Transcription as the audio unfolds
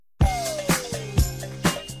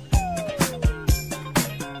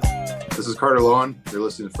This is Carter Lowen. You're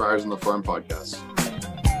listening to Friars on the Farm podcast.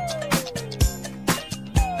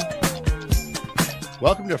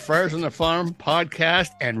 Welcome to Friars on the Farm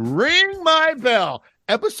podcast and Ring My Bell,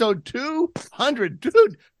 episode 200.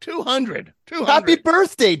 Dude, 200. Happy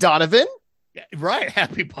birthday, Donovan. Yeah, right.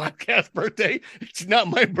 Happy podcast birthday. It's not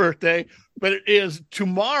my birthday, but it is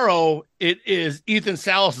tomorrow. It is Ethan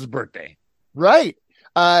Salas's birthday. Right.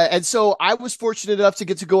 And so I was fortunate enough to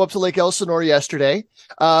get to go up to Lake Elsinore yesterday.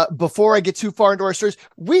 Before I get too far into our stories,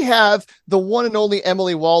 we have the one and only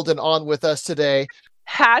Emily Waldon on with us today.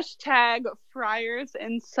 Hashtag Friars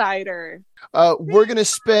Insider. We're going to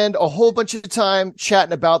spend a whole bunch of time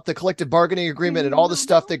chatting about the collective bargaining agreement and all the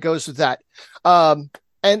stuff that goes with that.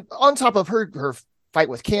 And on top of her fight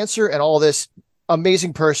with cancer and all this,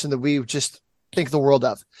 amazing person that we just think the world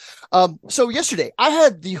of. So yesterday I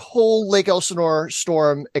had the whole Lake Elsinore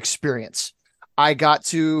Storm experience. I got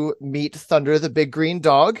to meet Thunder, the big green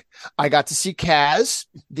dog. I got to see Kaz,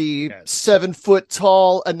 the 7-foot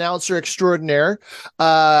tall announcer extraordinaire.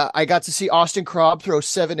 I got to see Austin Krob throw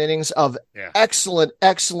 7 innings of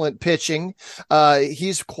excellent pitching.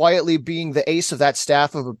 He's quietly being the ace of that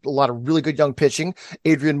staff of a lot of really good young pitching.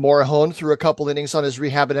 Adrian Morahone threw a couple innings on his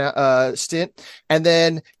rehab stint. And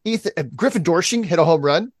then Griffin Dorshing hit a home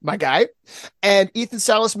run, my guy. And Ethan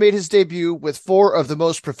Salas made his debut with 4 of the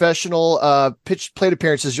most professional pitch plate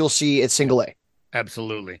appearances you'll see at Single A.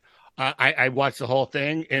 Absolutely. I watched the whole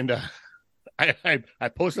thing, and I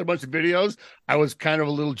posted a bunch of videos. I was kind of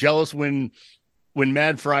a little jealous when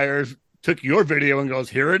Mad Friars took your video and goes,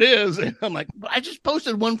 "Here it is," and I'm like, I just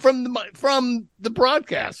posted one from the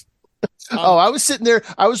broadcast. I was sitting there.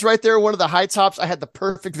 I was right there, one of the high tops. I had the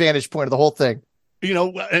perfect vantage point of the whole thing. You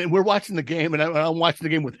know, and we're watching the game, and I'm watching the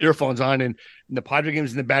game with earphones on, and the Padre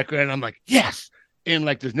game's in the background. And I'm like, yes. And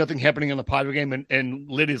like, there's nothing happening on the Padre game. And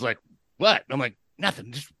Lydia's like, what? I'm like,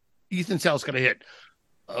 nothing. Just Ethan Salas got a hit.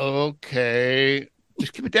 Okay.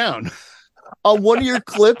 Just keep it down. On one of your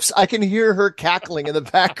clips, I can hear her cackling in the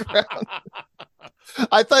background.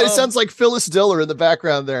 I thought it sounds like Phyllis Diller in the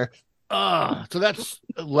background there. So that's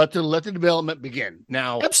let the development begin.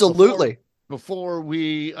 Now, absolutely. Before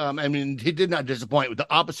we, he did not disappoint with the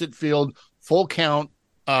opposite field, full count,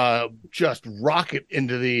 just rocket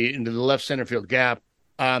into the left center field gap.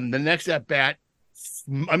 The next at bat,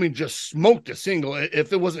 just smoked a single.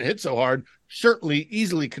 If it wasn't hit so hard, certainly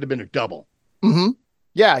easily could have been a double. Mm-hmm.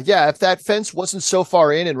 Yeah. If that fence wasn't so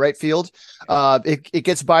far in right field, it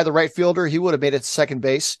gets by the right fielder, he would have made it to second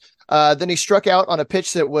base. Then he struck out on a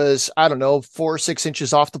pitch that was, 4 or 6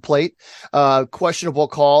 inches off the plate, questionable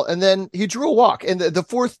call. And then he drew a walk. And the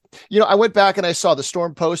fourth, I went back and I saw the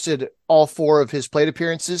Storm posted all 4 of his plate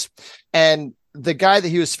appearances. And the guy that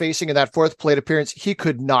he was facing in that 4th plate appearance, he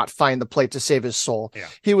could not find the plate to save his soul. Yeah.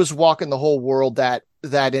 He was walking the whole world that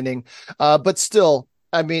inning. But still,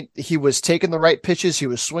 he was taking the right pitches. He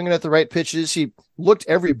was swinging at the right pitches. He looked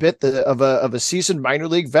every bit of a seasoned minor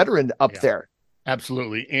league veteran up there.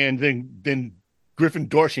 Absolutely. And then Griffin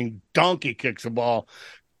Dorshing donkey kicks the ball.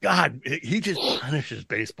 God, he just punishes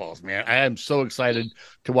baseballs, man. I am so excited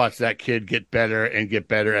to watch that kid get better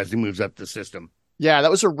as he moves up the system. Yeah,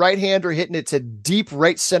 that was a right-hander hitting it to deep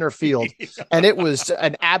right center field. And it was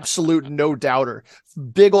an absolute no-doubter.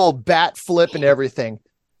 Big old bat flip and everything.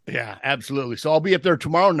 Yeah, absolutely. So I'll be up there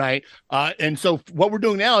tomorrow night. And so what we're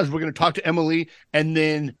doing now is we're going to talk to Emily, and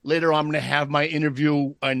then later on I'm going to have my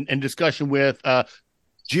interview and discussion with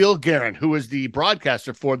Jill Guerin, who is the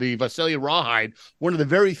broadcaster for the Visalia Rawhide, one of the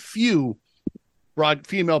very few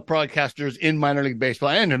female broadcasters in minor league baseball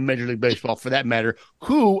and in Major League Baseball, for that matter,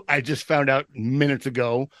 who I just found out minutes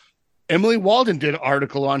ago. Emily Waldon did an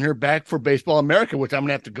article on her back for Baseball America, which I'm going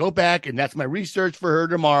to have to go back, and that's my research for her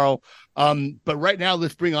tomorrow. But right now,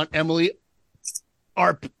 let's bring on Emily,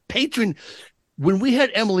 our patron. When we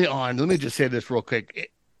had Emily on, let me just say this real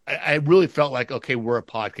quick. I really felt like, okay, we're a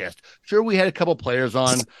podcast. Sure, we had a couple players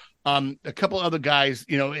on, a couple other guys,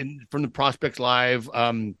 from the Prospects Live.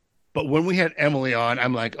 But when we had Emily on,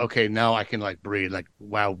 I'm like, okay, now I can breathe. Like,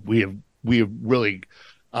 wow, we have really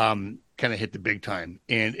kind of hit the big time.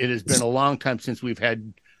 And it has been a long time since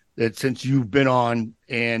since you've been on,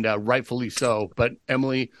 and rightfully so. But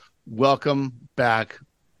Emily, welcome back.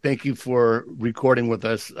 Thank you for recording with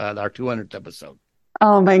us our 200th episode.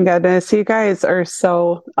 Oh my goodness. You guys are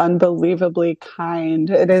so unbelievably kind.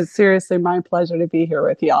 It is seriously my pleasure to be here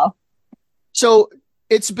with y'all. So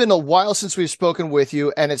it's been a while since we've spoken with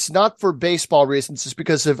you, and it's not for baseball reasons. It's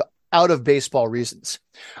because of out of baseball reasons.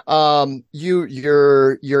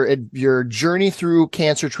 Your journey through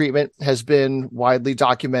cancer treatment has been widely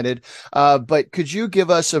documented. But could you give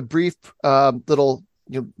us a brief little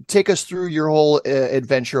take us through your whole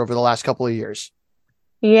adventure over the last couple of years.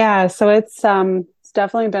 Yeah, so it's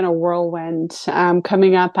definitely been a whirlwind,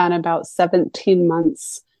 coming up on about 17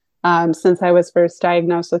 months since I was first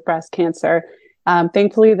diagnosed with breast cancer.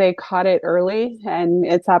 Thankfully, they caught it early, and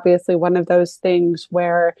it's obviously one of those things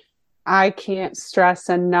where I can't stress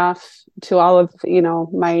enough to all of,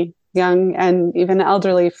 my young and even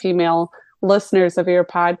elderly female listeners of your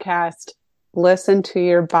podcast, listen to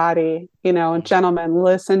your body, gentlemen,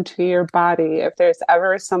 listen to your body. If there's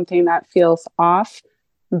ever something that feels off,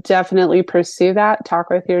 definitely pursue that. Talk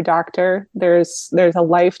with your doctor. There's a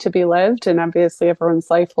life to be lived, and obviously everyone's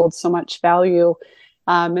life holds so much value.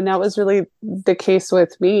 And that was really the case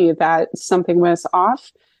with me, that something was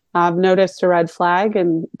off. I've noticed a red flag,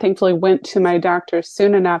 and thankfully went to my doctor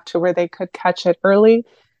soon enough to where they could catch it early.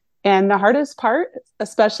 And the hardest part,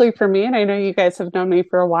 especially for me, and I know you guys have known me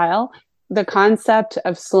for a while, the concept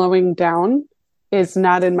of slowing down is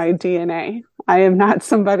not in my DNA. I am not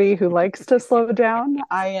somebody who likes to slow down.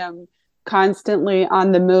 I am constantly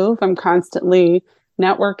on the move. I'm constantly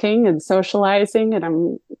networking and socializing, and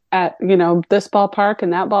I'm at, this ballpark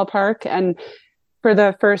and that ballpark. And for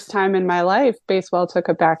the first time in my life, baseball took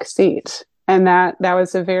a back seat. And that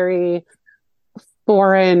was a very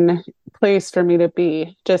foreign place for me to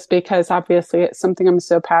be, just because obviously it's something I'm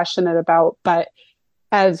so passionate about. But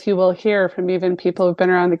as you will hear from even people who've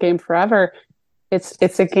been around the game forever,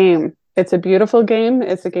 it's a game. It's a beautiful game.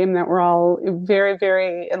 It's a game that we're all very,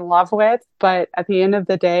 very in love with. But at the end of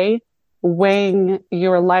the day, weighing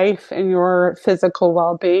your life and your physical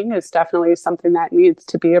well-being is definitely something that needs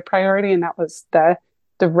to be a priority. And that was the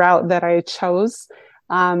route that I chose.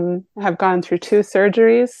 Have gone through 2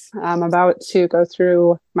 surgeries. I'm about to go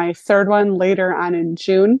through my 3rd one later on in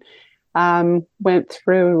June. Went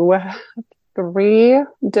through 3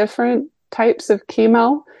 different types of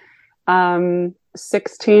chemo,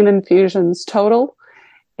 16 infusions total.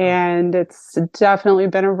 And it's definitely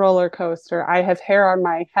been a roller coaster. I have hair on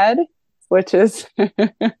my head, which is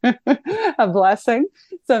a blessing,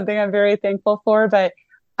 something I'm very thankful for. But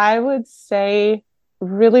I would say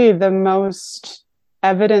really the most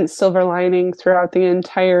evident silver lining throughout the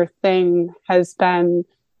entire thing has been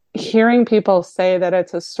hearing people say that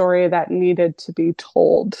it's a story that needed to be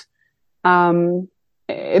told.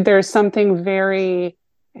 There's something very,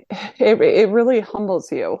 it really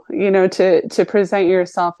humbles you, to present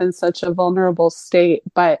yourself in such a vulnerable state.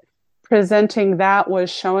 But presenting that was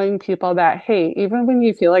showing people that, hey, even when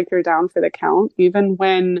you feel like you're down for the count, even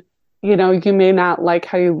when, you may not like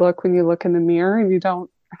how you look when you look in the mirror, and you don't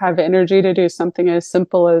have energy to do something as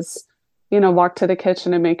simple as, walk to the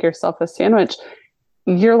kitchen and make yourself a sandwich,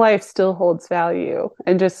 your life still holds value.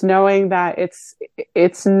 And just knowing that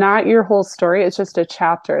it's not your whole story, it's just a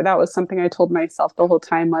chapter. That was something I told myself the whole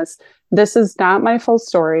time, was this is not my full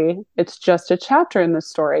story. It's just a chapter in the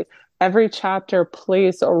story. Every chapter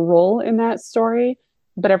plays a role in that story,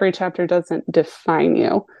 but every chapter doesn't define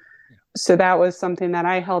you. So that was something that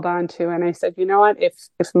I held on to. And I said, you know what, if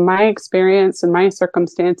my experience and my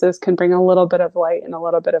circumstances can bring a little bit of light and a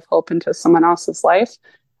little bit of hope into someone else's life,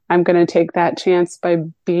 I'm going to take that chance by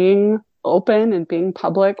being open and being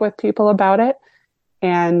public with people about it.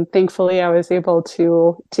 And thankfully, I was able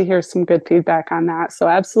to hear some good feedback on that. So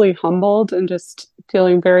absolutely humbled and just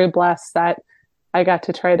feeling very blessed that I got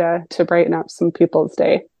to try to brighten up some people's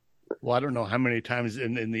day. Well, I don't know how many times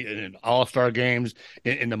in all-star games,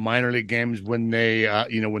 in the minor league games, when they,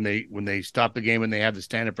 when they stop the game and they have the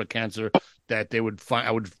stand up for cancer, that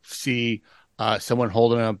I would see someone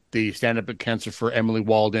holding up the stand up for cancer for Emily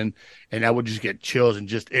Waldon, and I would just get chills and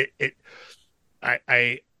just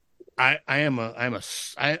I'm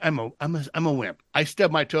a wimp. I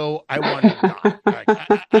stub my toe. I want to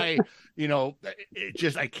die.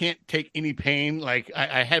 I can't take any pain. Like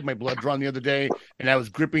I had my blood drawn the other day, and I was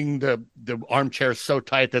gripping the armchair so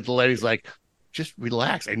tight that the lady's like, just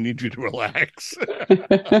relax. I need you to relax.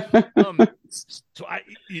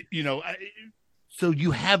 So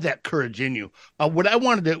you have that courage in you. What I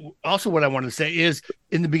wanted to say is,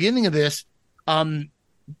 in the beginning of this,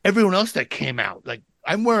 everyone else that came out, like,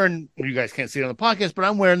 I'm wearing, you guys can't see it on the podcast, but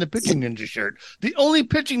I'm wearing the Pitching Ninja shirt. The only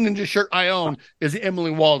Pitching Ninja shirt I own is the Emily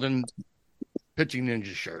Waldon Pitching Ninja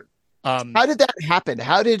shirt. How did that happen?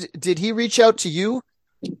 How did he reach out to you?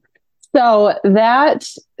 So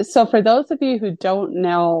for those of you who don't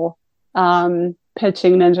know,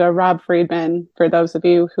 Pitching Ninja, Rob Friedman, for those of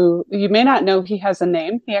you who you may not know, he has a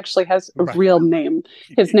name. He actually has a real name.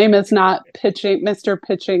 His name is not Mr.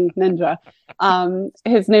 Pitching Ninja.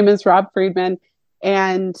 His name is Rob Friedman.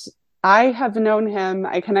 And I have known him,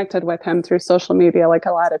 I connected with him through social media, like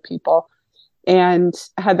a lot of people. and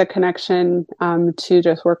had the connection to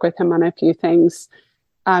just work with him on a few things.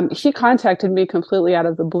 He contacted me completely out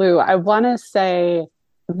of the blue. I want to say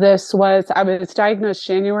I was diagnosed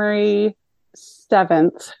January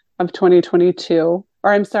 7th of 2022,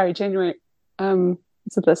 or I'm sorry, January,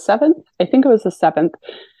 is it the 7th? I think it was the 7th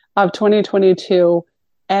of 2022.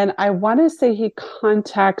 And I want to say he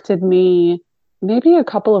contacted me maybe a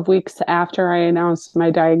couple of weeks after I announced my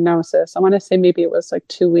diagnosis. I want to say maybe it was like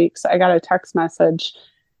 2 weeks. I got a text message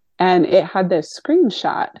and it had this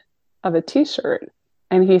screenshot of a t-shirt,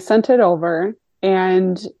 and he sent it over,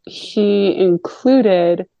 and he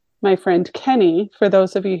included my friend Kenny. For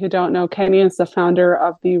those of you who don't know, Kenny is the founder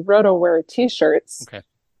of the RotoWear t-shirts. Okay.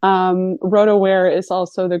 RotoWear is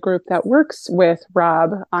also the group that works with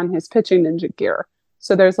Rob on his pitching ninja gear.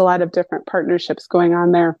 So there's a lot of different partnerships going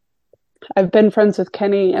on there. I've been friends with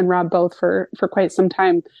Kenny and Rob both for quite some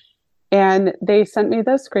time. And they sent me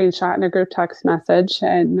the screenshot in a group text message.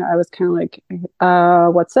 And I was kind of like,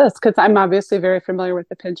 what's this? Because I'm obviously very familiar with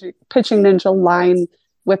the pitching ninja line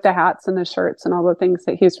with the hats and the shirts and all the things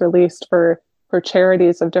that he's released for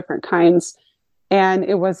charities of different kinds. And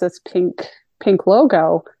it was this pink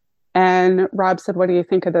logo. And Rob said, what do you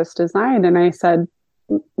think of this design? And I said,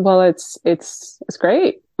 well, it's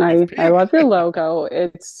great. I love your logo.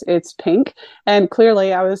 It's pink. And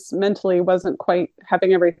clearly I wasn't quite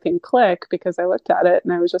having everything click, because I looked at it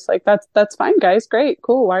and I was just like, that's fine, guys. Great.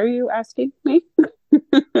 Cool. Why are you asking me?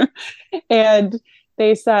 And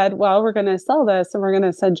they said, well, we're going to sell this and we're going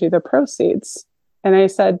to send you the proceeds. And I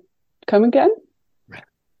said, come again? Right.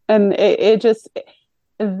 And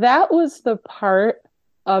that was the part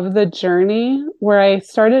of the journey where I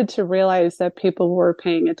started to realize that people were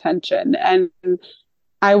paying attention. And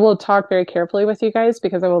I will talk very carefully with you guys,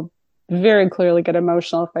 because I will very clearly get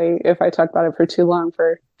emotional if I talk about it for too long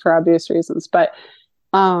for obvious reasons. But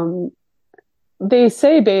they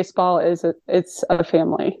say baseball it's a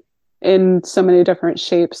family in so many different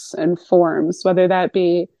shapes and forms, whether that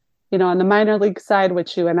be, on the minor league side,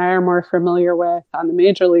 which you and I are more familiar with, on the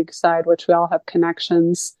major league side, which we all have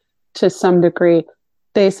connections to some degree.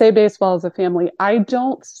 They say baseball is a family. I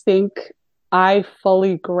don't think I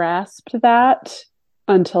fully grasped that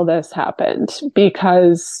until this happened,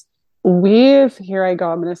 because here I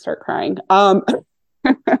go, I'm going to start crying.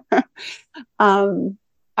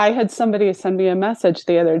 I had somebody send me a message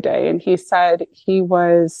the other day, and he said he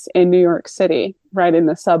was in New York City riding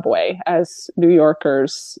the subway, as New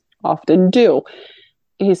Yorkers often do.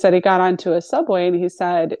 He said he got onto a subway, and he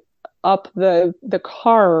said up the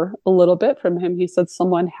car a little bit from him, he said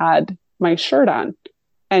someone had my shirt on.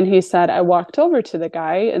 And he said, I walked over to the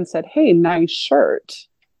guy and said, hey, nice shirt.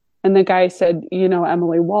 And the guy said,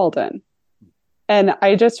 Emily Waldon. And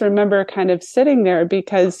I just remember kind of sitting there,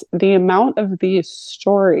 because the amount of these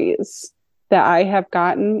stories that I have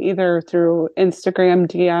gotten either through Instagram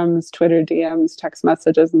DMs, Twitter DMs, text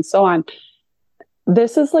messages, and so on,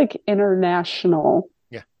 this is like international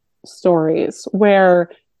stories where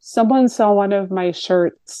someone saw one of my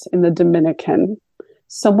shirts in the Dominican.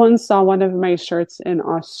 Someone saw one of my shirts in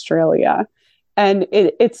Australia. And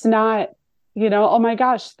it's not, oh my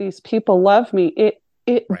gosh, these people love me.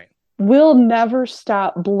 It right. will never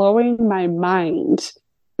stop blowing my mind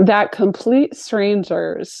that complete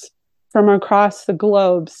strangers from across the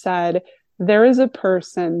globe said, there is a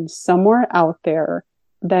person somewhere out there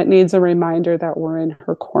that needs a reminder that we're in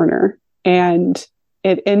her corner. And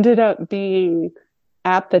it ended up being,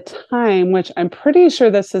 at the time, which I'm pretty sure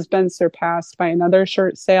this has been surpassed by another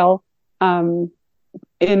shirt sale,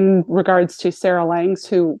 in regards to Sarah Langs,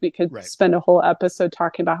 who we could spend a whole episode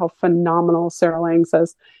talking about how phenomenal Sarah Langs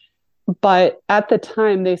is. But at the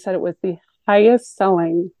time, they said it was the highest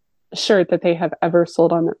selling shirt that they have ever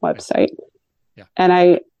sold on their website. Yeah.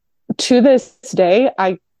 And to this day,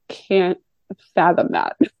 I can't fathom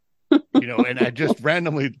that. And I just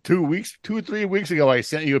randomly 2 or 3 weeks ago, I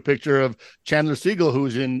sent you a picture of Chandler Siegel,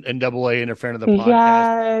 who's in AA and a friend of the podcast.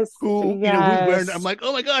 Yes. Who's wearing, I'm like,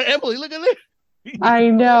 oh my God, Emily, look at this. I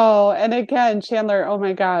know. And again, Chandler, oh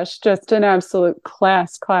my gosh, just an absolute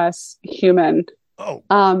class human. Oh,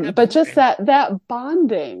 but just that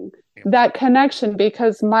bonding, that connection,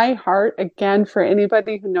 because my heart, again, for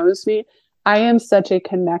anybody who knows me, I am such a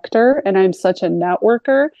connector and I'm such a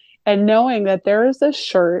networker, and knowing that there is a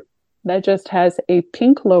shirt that just has a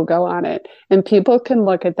pink logo on it, and people can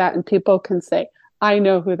look at that and people can say, I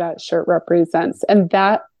know who that shirt represents. And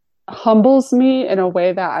that humbles me in a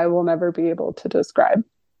way that I will never be able to describe.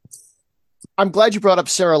 I'm glad you brought up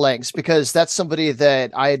Sarah Langs, because that's somebody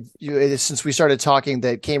that since we started talking,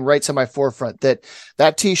 that came right to my forefront.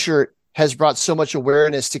 That t-shirt has brought so much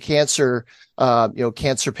awareness to cancer,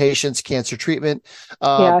 cancer patients, cancer treatment.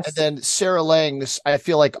 Yes. And then Sarah Lang, I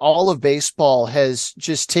feel like all of baseball has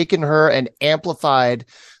just taken her and amplified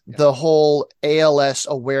the whole ALS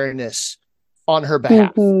awareness on her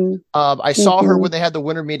behalf. I saw her when they had the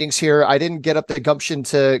winter meetings here. I didn't get up the gumption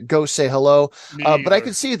to go say hello, but I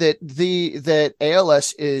could see that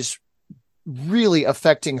ALS is really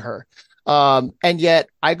affecting her. And yet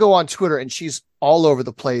I go on Twitter and she's all over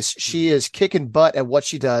the place. She is kicking butt at what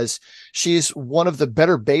she does. She's one of the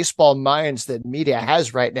better baseball minds that media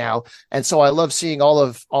has right now. And so I love seeing all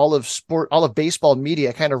of baseball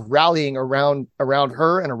media kind of rallying around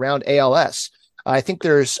her and around ALS. I think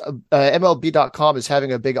there's MLB.com is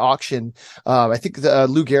having a big auction. I think the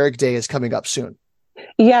Lou Gehrig Day is coming up soon.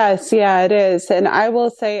 Yes, yeah, it is. And I will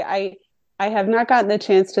say I have not gotten the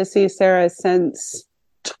chance to see Sarah since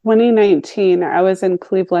 2019. I was in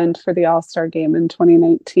Cleveland for the All-Star game in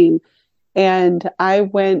 2019. And I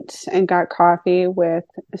went and got coffee with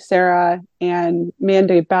Sarah and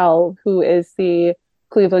Mandy Bell, who is the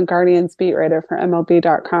Cleveland Guardians beat writer for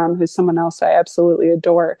MLB.com, who's someone else I absolutely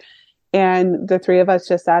adore. And the three of us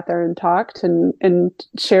just sat there and talked and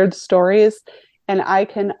shared stories. And I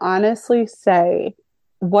can honestly say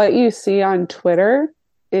what you see on Twitter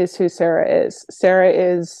is who Sarah is. Sarah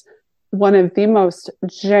is one of the most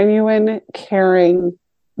genuine, caring,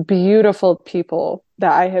 beautiful people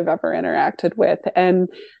that I have ever interacted with. And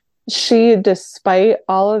she, despite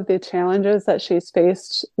all of the challenges that she's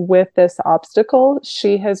faced with this obstacle,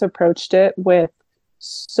 she has approached it with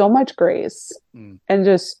so much grace and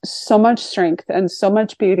just so much strength and so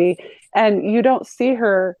much beauty. And you don't see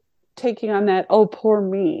her taking on that, oh, poor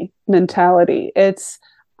me mentality. It's,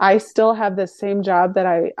 I still have the same job that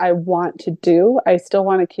I want to do. I still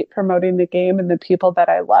want to keep promoting the game and the people that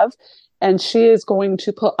I love. And she is going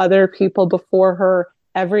to put other people before her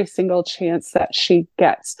every single chance that she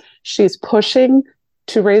gets. She's pushing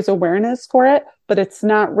to raise awareness for it, but it's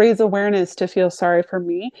not raise awareness to feel sorry for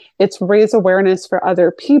me. It's raise awareness for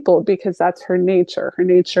other people because that's her nature. Her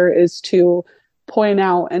nature is to point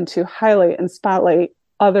out and to highlight and spotlight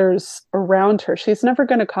others around her. She's never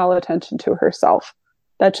going to call attention to herself.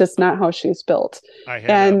 That's just not how she's built. Go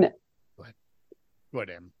ahead,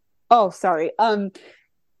 Em. Oh, sorry.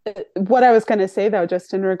 What I was going to say, though,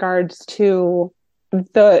 just in regards to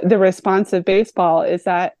the response of baseball is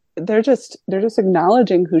that they're just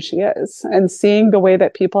acknowledging who she is, and seeing the way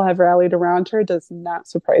that people have rallied around her does not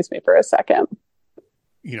surprise me for a second.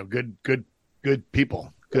 Good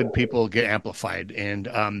people get amplified.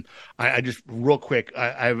 And I just real quick,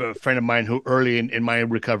 I have a friend of mine who early in my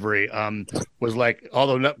recovery was like,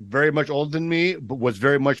 although not very much older than me, but was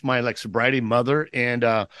very much my like sobriety mother. And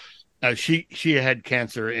she had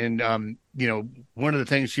cancer. And one of the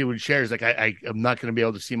things she would share is like, I am not going to be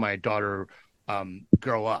able to see my daughter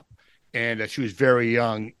grow up. And she was very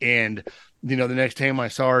young. And the next time I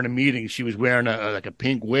saw her in a meeting, she was wearing a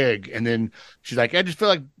pink wig. And then she's like, I just feel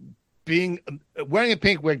like wearing a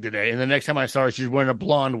pink wig today. And the next time I saw her, she's wearing a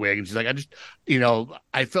blonde wig. And she's like,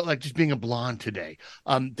 I felt like just being a blonde today.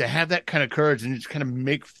 To have that kind of courage and just kind of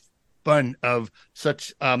make fun of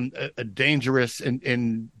such a dangerous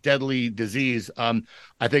and deadly disease,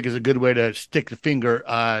 I think is a good way to stick the finger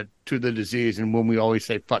to the disease. And when we always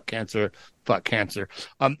say, fuck cancer.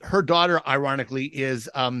 Her daughter, ironically, is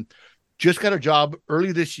just got a job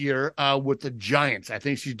early this year with the Giants. I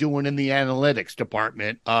think she's doing in the analytics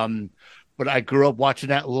department. But I grew up watching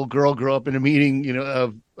that little girl grow up in a meeting,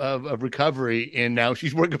 of recovery, and now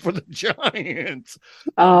she's working for the Giants.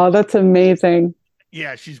 Oh, that's amazing.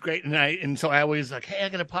 Yeah, she's great. And so I always like, hey, I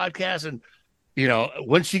got a podcast. And,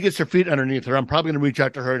 once she gets her feet underneath her, I'm probably going to reach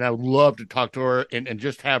out to her, and I would love to talk to her and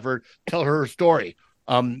just have her tell her story.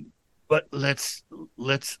 But let's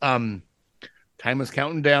time is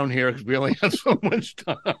counting down here because we only have so much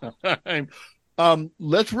time.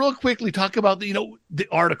 Let's real quickly talk about the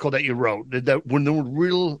article that you wrote. That one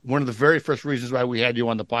of the very first reasons why we had you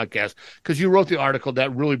on the podcast, because you wrote the article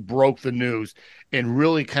that really broke the news and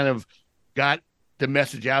really kind of got the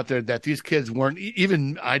message out there that these kids weren't,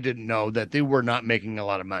 even I didn't know that they were not making a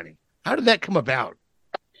lot of money. How did that come about?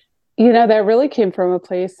 That really came from a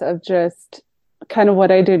place of just kind of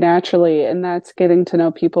what I do naturally, and that's getting to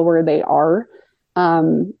know people where they are.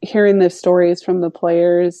 Hearing the stories from the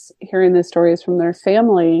players, hearing the stories from their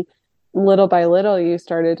family, little by little, you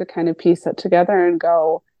started to kind of piece it together and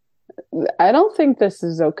go, I don't think this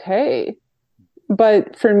is okay.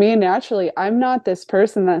 But for me, naturally, I'm not this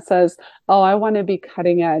person that says, oh, I want to be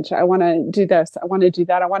cutting edge. I want to do this. I want to do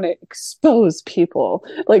that. I want to expose people.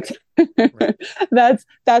 Like right.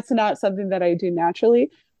 That's not something that I do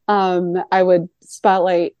naturally. I would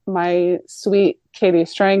spotlight my sweet Katie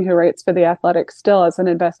Strang, who writes for The Athletic still as an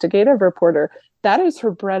investigative reporter. That is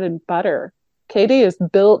her bread and butter. Katie is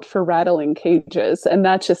built for rattling cages, and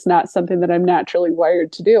that's just not something that I'm naturally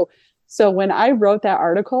wired to do. So when I wrote that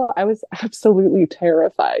article, I was absolutely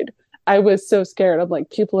terrified. I was so scared. I'm like,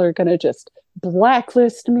 people are going to just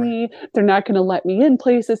blacklist me. They're not going to let me in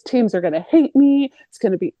places. Teams are going to hate me. It's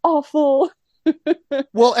going to be awful.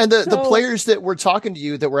 Well, and the players that were talking to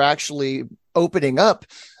you that were actually opening up,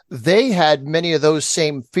 they had many of those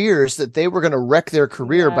same fears that they were going to wreck their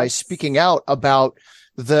career by speaking out about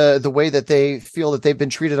the way that they feel that they've been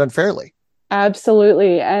treated unfairly.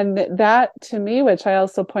 Absolutely. And that to me, which I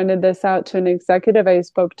also pointed this out to an executive I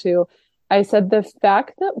spoke to, I said the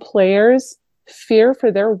fact that players fear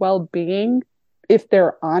for their well-being, if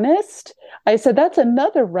they're honest, I said that's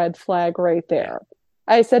another red flag right there.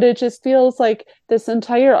 I said it just feels like this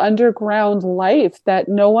entire underground life that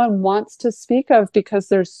no one wants to speak of because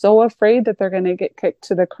they're so afraid that they're going to get kicked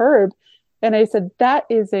to the curb. And I said that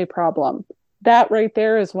is a problem. That right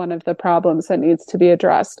there is one of the problems that needs to be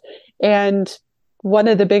addressed. And one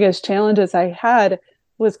of the biggest challenges I had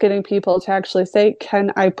was getting people to actually say,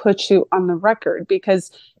 can I put you on the record?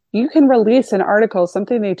 Because you can release an article,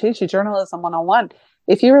 something they teach you, Journalism 101.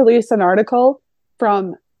 If you release an article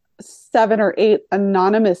from 7 or 8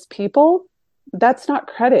 anonymous people, that's not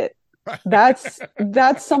credit. That's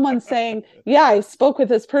someone saying, yeah, I spoke with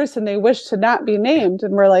this person. They wish to not be named.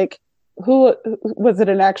 And we're like, who was it,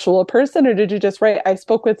 an actual person, or did you just write, I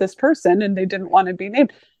spoke with this person and they didn't want to be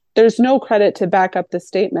named? There's no credit to back up the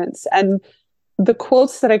statements. And the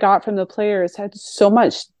quotes that I got from the players had so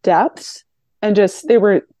much depth and just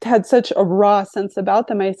had such a raw sense about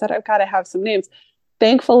them. I said, I've got to have some names.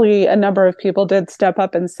 Thankfully, a number of people did step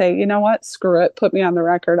up and say, you know what, screw it, put me on the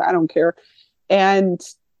record, I don't care. And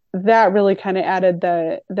that really kind of added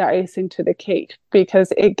the icing to the cake,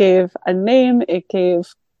 because it gave a name, it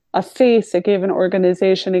gave a face, it gave an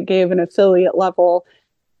organization, it gave an affiliate level.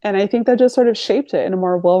 And I think that just sort of shaped it in a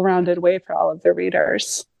more well-rounded way for all of the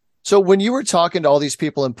readers. So when you were talking to all these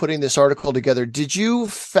people and putting this article together, did you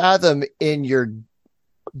fathom in your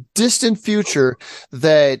distant future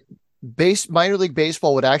that minor league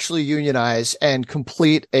baseball would actually unionize and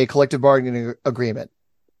complete a collective bargaining agreement?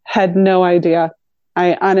 Had no idea.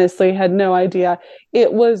 I honestly had no idea.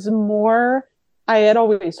 It was more, I had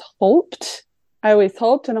always hoped.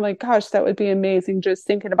 And I'm like, gosh, that would be amazing. Just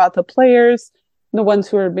thinking about the players, the ones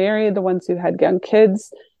who are married, the ones who had young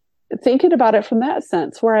kids, thinking about it from that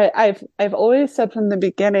sense, where I've always said from the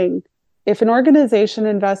beginning, if an organization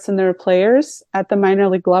invests in their players at the minor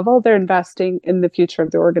league level, they're investing in the future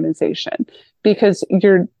of the organization, because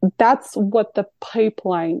that's what the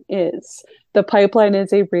pipeline is. The pipeline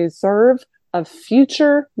is a reserve of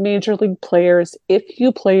future major league players if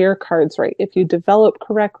you play your cards right, if you develop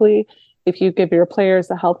correctly, if you give your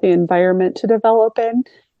players a healthy environment to develop in,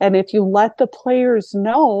 and if you let the players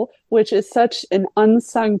know, which is such an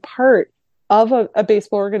unsung part of a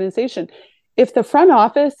baseball organization. If the front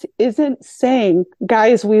office isn't saying,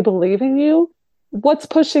 guys, we believe in you, what's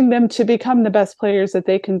pushing them to become the best players that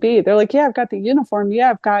they can be? They're like, yeah, I've got the uniform. Yeah,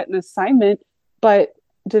 I've got an assignment, but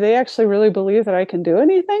do they actually really believe that I can do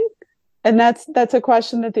anything? And that's a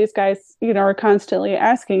question that these guys, are constantly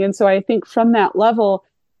asking. And so I think from that level,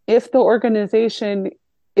 if the organization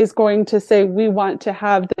is going to say, we want to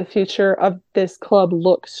have the future of this club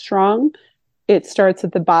look strong, it starts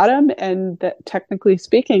at the bottom, and that, technically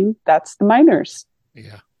speaking, that's the minors.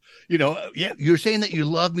 Yeah. You're saying that you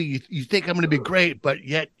love me. You think I'm going to be great, but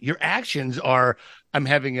yet your actions are, I'm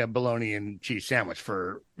having a bologna and cheese sandwich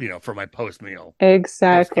for my post meal.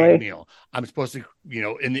 Exactly. Meal. I'm supposed to,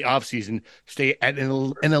 in the off season, stay at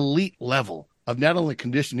an elite level of not only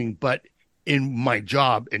conditioning, but in my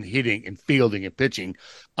job and hitting and fielding and pitching.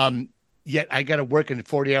 Yet I got to work in a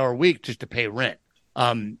 40-hour week just to pay rent.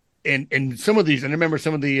 And some of these, and I remember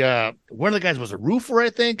some of the, one of the guys was a roofer, I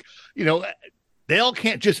think, they all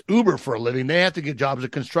can't just Uber for a living. They have to get jobs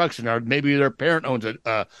at construction, or maybe their parent owns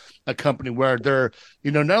a company where they're,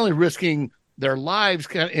 not only risking their lives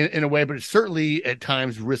in a way, but certainly at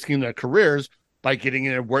times risking their careers by getting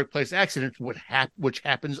in a workplace accident, which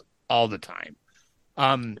happens all the time.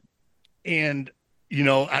 And,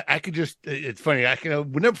 I could just, it's funny.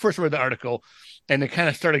 When I first read the article and it kind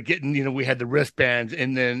of started getting, we had the wristbands,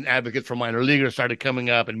 and then advocates for minor leaguers started coming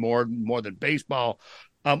up, and more than baseball.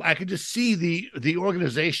 I could just see the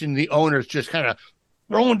organization, the owners just kind of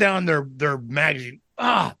throwing down their magazine.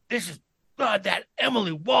 This is that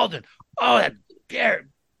Emily Waldon. That Garrett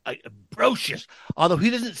Brocious. Although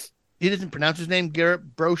he doesn't pronounce his name,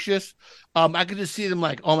 Garrett Brocious. I could just see them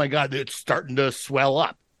like, oh my God, it's starting to swell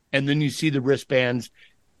up. And then you see the wristbands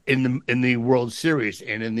in the World Series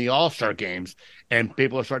and in the All-Star games, and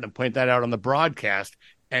people are starting to point that out on the broadcast,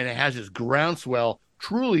 and it has this groundswell,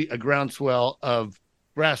 truly a groundswell of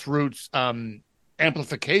grassroots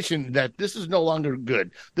amplification that this is no longer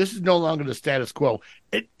good. This is no longer the status quo.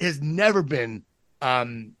 It has never been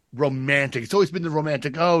romantic. It's always been the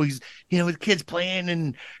romantic. Oh, he's, his kid's playing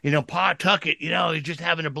and, Pawtucket, he's just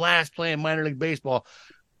having a blast playing minor league baseball.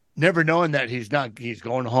 Never knowing that he's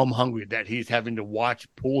going home hungry, that he's having to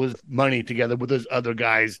pull his money together with his other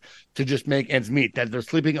guys to just make ends meet, that they're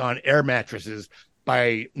sleeping on air mattresses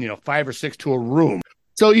by, 5 or 6 to a room.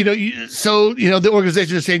 So, the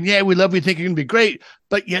organization is saying, yeah, we love you, think you're going to be great,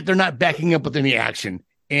 but yet they're not backing up with any action.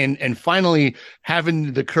 And finally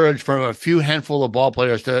having the courage from a few handful of ball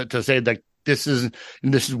players to say that this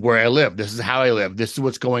is where I live. This is how I live. This is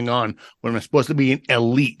what's going on when I'm supposed to be an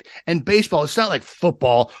elite. And baseball, it's not like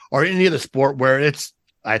football or any other sport where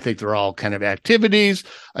I think they're all kind of activities,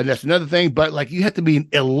 and that's another thing. But like, you have to be an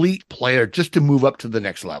elite player just to move up to the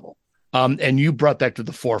next level. And you brought that to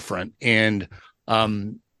the forefront. And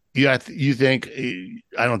you think,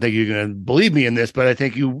 I don't think you're going to believe me in this, but I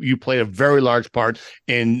think you played a very large part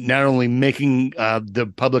in not only making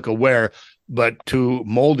the public aware, but to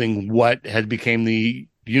molding what has become the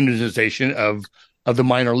unionization of the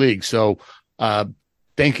minor league. So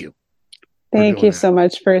thank you. Thank you so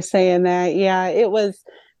much for saying that. Yeah, it was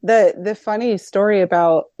the funny story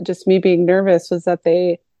about just me being nervous was that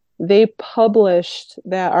they published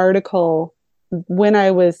that article when I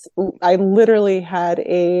literally had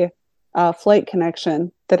a flight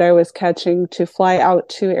connection that I was catching to fly out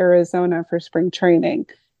to Arizona for spring training.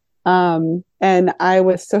 And I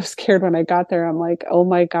was so scared when I got there. I'm like, oh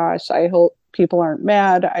my gosh, I hope people aren't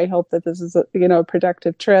mad. I hope that this is a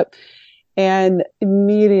productive trip. And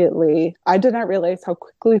immediately, I did not realize how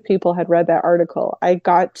quickly people had read that article. I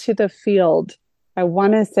got to the field. I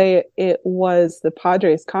want to say it was the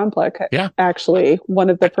Padres complex, actually, one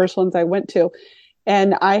of the first ones I went to.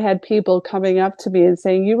 And I had people coming up to me and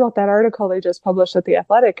saying, you wrote that article they just published at The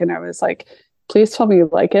Athletic. And I was like, please tell me you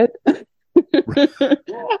like it.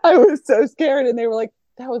 I was so scared. And they were like,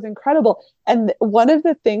 that was incredible. And one of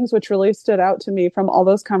the things which really stood out to me from all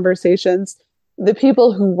those conversations, the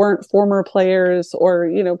people who weren't former players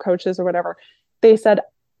or, coaches or whatever, they said,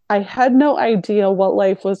 I had no idea what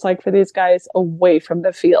life was like for these guys away from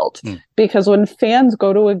the field. Because when fans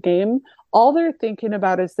go to a game, all they're thinking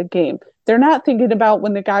about is the game. They're not thinking about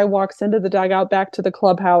when the guy walks into the dugout back to the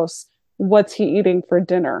clubhouse, what's he eating for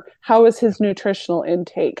dinner? How is his nutritional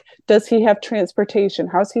intake? Does he have transportation?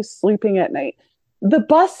 How's he sleeping at night? The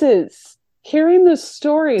buses, hearing the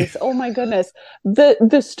stories. Oh my goodness.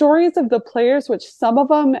 The stories of the players, which some of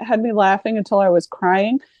them had me laughing until I was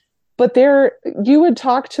crying. But you would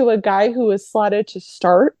talk to a guy who was slotted to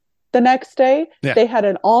start the next day. Yeah. They had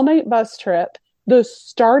an all-night bus trip. The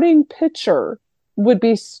starting pitcher would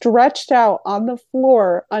be stretched out on the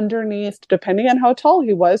floor underneath, depending on how tall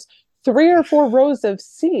he was, 3 or 4 rows of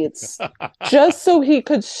seats just so he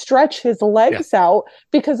could stretch his legs out,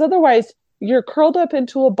 because otherwise you're curled up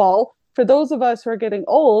into a ball. For those of us who are getting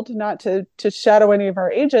old, not to shadow any of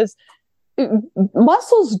our ages,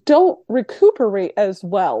 muscles don't recuperate as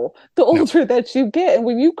well the older that you get. And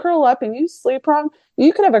when you curl up and you sleep wrong,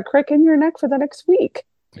 you could have a crick in your neck for the next week.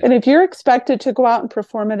 Yeah. And if you're expected to go out and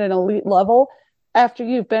perform at an elite level after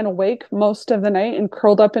you've been awake most of the night and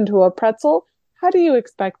curled up into a pretzel, how do you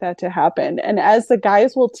expect that to happen? And as the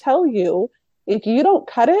guys will tell you, if you don't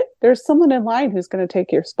cut it, there's someone in line who's going to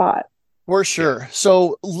take your spot. For sure. Yeah.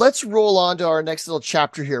 So let's roll on to our next little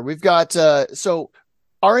chapter here. We've got,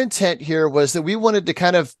 our intent here was that we wanted to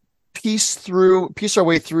kind of piece our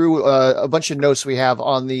way through a bunch of notes we have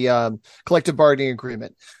on the collective bargaining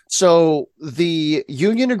agreement. So the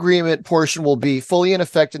union agreement portion will be fully in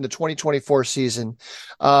effect in the 2024 season.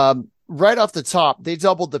 Right off the top, they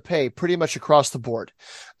doubled the pay pretty much across the board.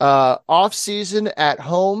 Off season at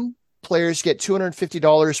home, players get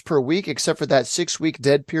 $250 per week, except for that 6-week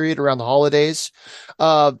dead period around the holidays.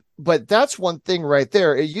 But that's one thing right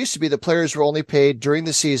there. It used to be the players were only paid during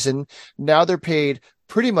the season. Now they're paid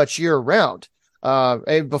pretty much year round.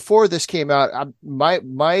 And before this came out,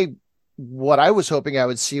 what I was hoping I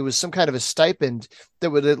would see was some kind of a stipend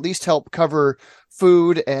that would at least help cover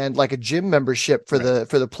food and like a gym membership for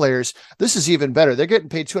the players. This is even better. They're getting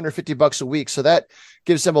paid $250 a week. So that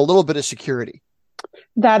gives them a little bit of security.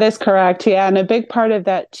 That is correct. Yeah. And a big part of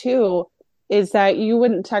that too is that you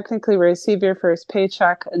wouldn't technically receive your first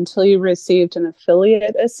paycheck until you received an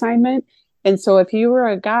affiliate assignment. And so if you were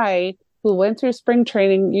a guy who went through spring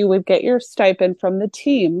training, you would get your stipend from the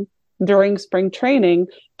team during spring training.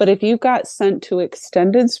 But if you got sent to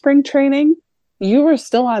extended spring training, you were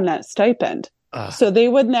still on that stipend. So they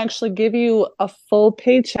wouldn't actually give you a full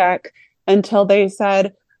paycheck until they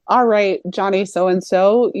said, all right, Johnny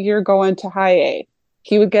so-and-so, you're going to high A.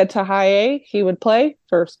 He would get to high A, he would play,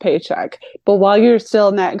 first paycheck. But while you're still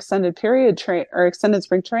in that extended period or extended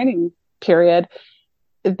spring training period,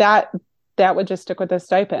 that would just stick with the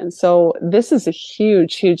stipend. So this is a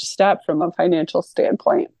huge, huge step from a financial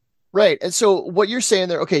standpoint. Right. And so what you're saying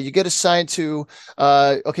there, okay, you get assigned to,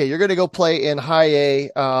 okay, you're going to go play in high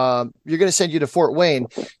A. You're going to send you to Fort Wayne.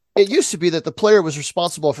 It used to be that the player was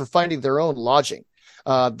responsible for finding their own lodging.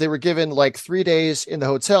 They were given like 3 days in the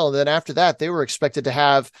hotel. And then after that, they were expected to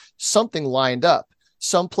have something lined up.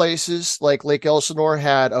 Some places like Lake Elsinore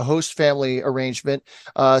had a host family arrangement.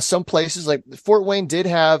 Some places like Fort Wayne did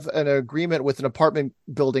have an agreement with an apartment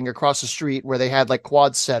building across the street where they had like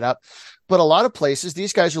quads set up. But a lot of places,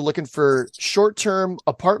 these guys are looking for short-term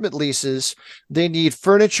apartment leases. They need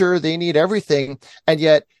furniture. They need everything. And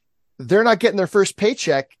yet they're not getting their first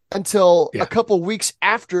paycheck until a couple of weeks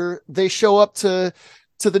after they show up to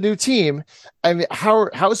the new team. I mean,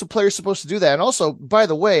 how is a player supposed to do that? And also, by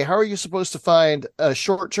the way, how are you supposed to find a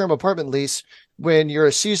short-term apartment lease when you're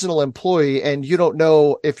a seasonal employee and you don't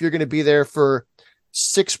know if you're going to be there for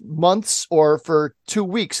 6 months or for 2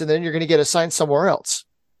 weeks, and then you're going to get assigned somewhere else?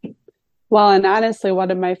 Well, and honestly, one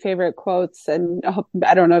of my favorite quotes, and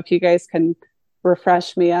I don't know if you guys can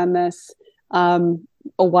refresh me on this,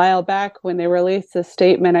 a while back when they released a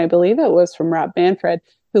statement, I believe it was from Rob Manfred,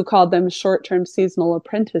 who called them short-term seasonal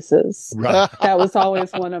apprentices. Right. That was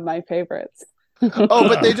always one of my favorites.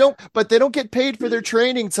 But they don't get paid for their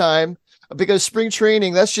training time, because spring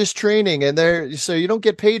training, that's just training, and so you don't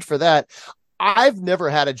get paid for that. I've never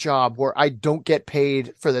had a job where I don't get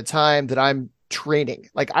paid for the time that I'm training.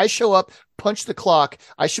 Like, I show up, punch the clock,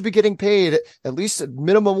 I should be getting paid at least a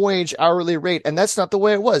minimum wage hourly rate, and that's not the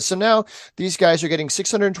way it was. So now these guys are getting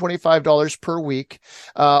 $625 per week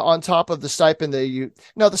on top of the stipend the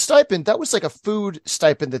stipend, that was like a food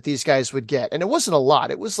stipend that these guys would get, and it wasn't a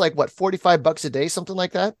lot. It was like, what, $45 a day, something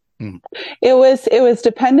like that? It was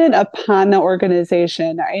dependent upon the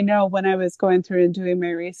organization. I know when I was going through and doing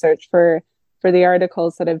my research for the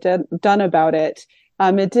articles that I've done about it,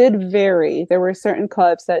 it did vary. There were certain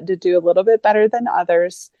clubs that did do a little bit better than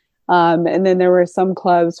others. And then there were some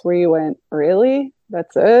clubs where you went, really?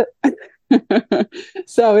 That's it?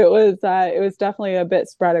 So it was definitely a bit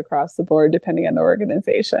spread across the board, depending on the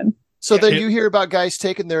organization. So then you hear about guys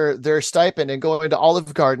taking their stipend and going to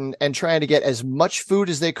Olive Garden and trying to get as much food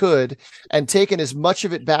as they could and taking as much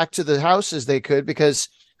of it back to the house as they could, because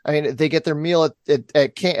I mean, they get their meal at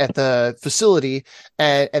the facility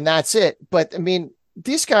and that's it. But I mean,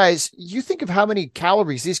 these guys, you think of how many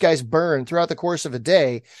calories these guys burn throughout the course of a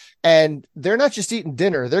day, and they're not just eating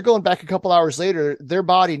dinner. They're going back a couple hours later. Their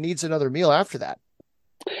body needs another meal after that.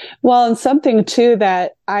 Well, and something too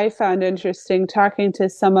that I found interesting talking to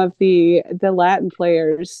some of the Latin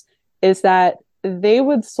players is that they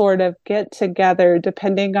would sort of get together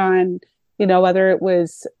depending on, whether it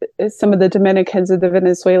was some of the Dominicans or the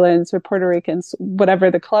Venezuelans or Puerto Ricans, whatever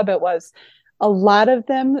the club it was. A lot of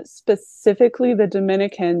them, specifically the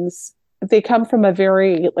Dominicans, they come from a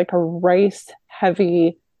very like a rice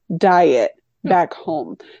heavy diet back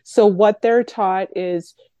home. So what they're taught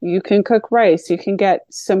is you can cook rice, you can get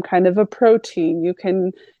some kind of a protein, you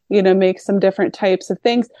can, make some different types of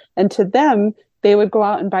things. And to them, they would go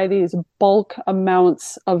out and buy these bulk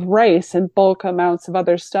amounts of rice and bulk amounts of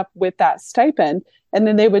other stuff with that stipend. And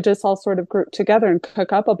then they would just all sort of group together and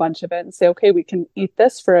cook up a bunch of it and say, okay, we can eat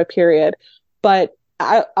this for a period. But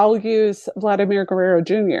I'll use Vladimir Guerrero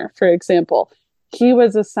Jr., for example. He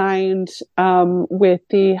was assigned with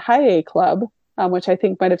the High A club, which I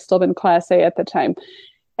think might have still been Class A at the time.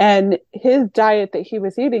 And his diet that he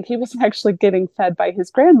was eating, he was actually getting fed by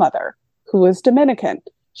his grandmother, who was Dominican.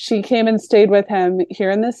 She came and stayed with him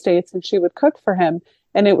here in the States, and she would cook for him.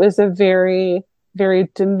 And it was a very, very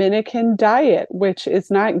Dominican diet, which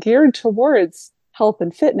is not geared towards health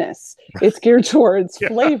and fitness. It's geared towards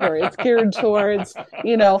flavor. It's geared towards,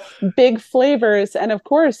 big flavors. And of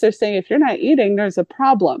course, they're saying if you're not eating, there's a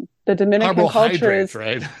problem. The Dominican culture is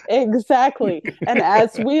right. Exactly. And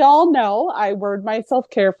as we all know, I word myself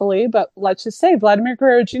carefully, but let's just say Vladimir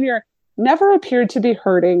Guerrero Jr. never appeared to be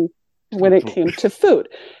hurting when it came to food.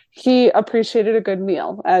 He appreciated a good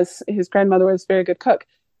meal, as his grandmother was a very good cook.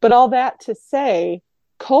 But all that to say,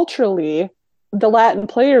 culturally, the Latin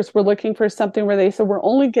players were looking for something where they said, we're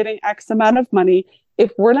only getting X amount of money.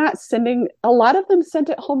 If we're not sending, a lot of them sent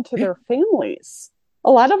it home to their families.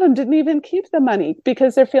 A lot of them didn't even keep the money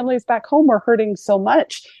because their families back home were hurting so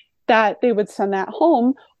much that they would send that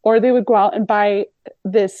home, or they would go out and buy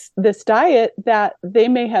this diet that they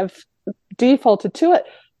may have defaulted to it.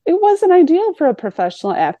 It wasn't ideal for a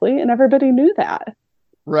professional athlete, and everybody knew that.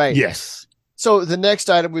 Right. Yes. So the next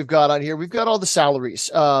item we've got on here, we've got all the salaries.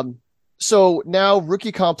 So now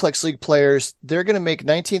rookie complex league players, they're going to make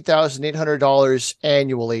 $19,800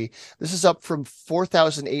 annually. This is up from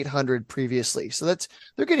 $4,800 previously. So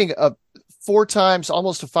they're getting a 4 times,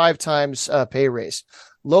 almost a 5 times pay raise.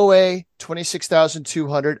 Low A,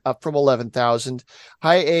 $26,200, up from $11,000.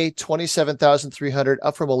 High A, $27,300,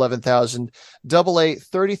 up from $11,000. Double A,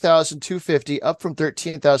 $30,250, up from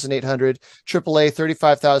 $13,800. Triple A,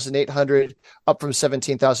 $35,800, up from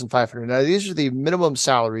 $17,500. Now, these are the minimum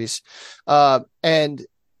salaries. And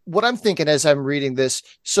what I'm thinking as I'm reading this,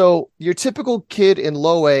 so your typical kid in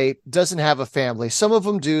low A doesn't have a family. Some of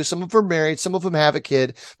them do. Some of them are married. Some of them have a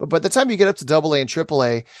kid. But by the time you get up to double A and triple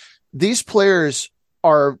A, these players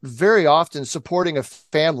are very often supporting a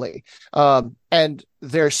family, and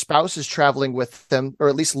their spouse is traveling with them, or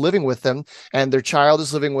at least living with them, and their child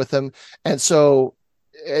is living with them. And so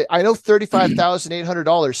I know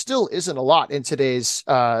 $35,800 still isn't a lot in today's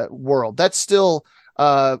world. That's still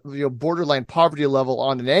borderline poverty level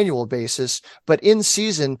on an annual basis, but in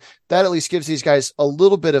season, that at least gives these guys a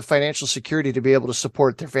little bit of financial security to be able to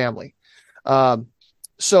support their family.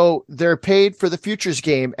 So they're paid for the futures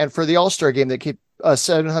game and for the All-Star game. They keep a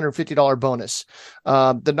 $750 bonus.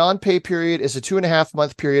 The non-pay period is a 2.5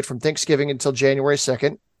 month period from Thanksgiving until January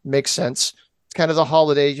 2nd. Makes sense. It's kind of the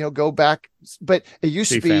holiday, go back. But it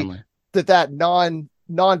used to be family. that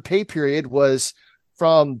non-pay period was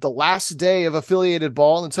from the last day of affiliated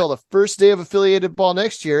ball until the first day of affiliated ball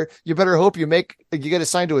next year. You better hope you get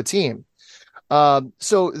assigned to a team.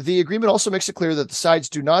 So the agreement also makes it clear that the sides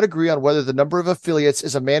do not agree on whether the number of affiliates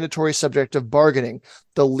is a mandatory subject of bargaining.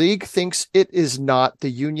 The league thinks it is not. The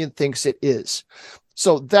union thinks it is.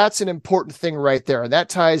 So that's an important thing right there. And that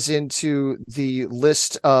ties into the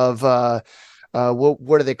list of,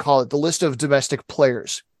 what do they call it? The list of domestic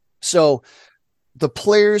players. So the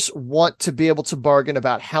players want to be able to bargain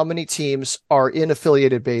about how many teams are in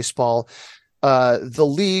affiliated baseball. The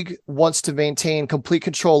league wants to maintain complete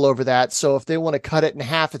control over that. So if they want to cut it in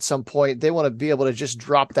half at some point, they want to be able to just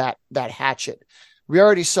drop that hatchet. We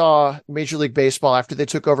already saw Major League Baseball after they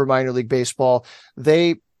took over minor league baseball.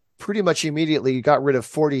 They pretty much immediately got rid of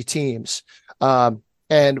 40 teams.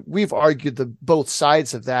 And we've argued both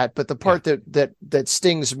sides of that. But the part that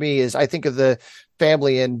stings me is I think of the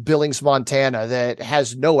family in Billings, Montana that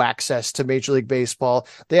has no access to Major League Baseball.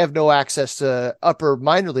 They have no access to upper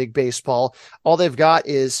minor league baseball. All they've got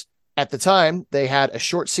is, at the time, they had a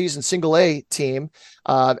short season single A team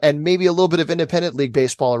and maybe a little bit of independent league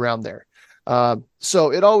baseball around there.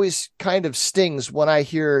 So it always kind of stings when I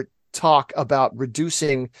hear talk about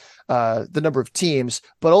reducing the number of teams,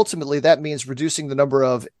 but ultimately that means reducing the number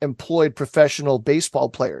of employed professional baseball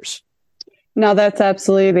players. No, that's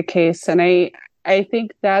absolutely the case. And I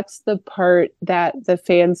think that's the part that the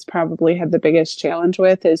fans probably had the biggest challenge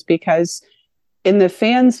with, is because in the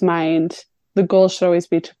fans' mind, the goal should always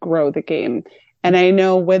be to grow the game. And I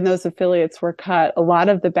know when those affiliates were cut, a lot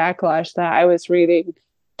of the backlash that I was reading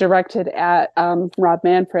directed at Rob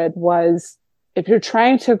Manfred was, if you're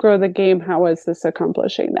trying to grow the game, how is this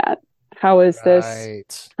accomplishing that? How is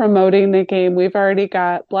this promoting the game? We've already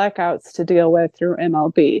got blackouts to deal with through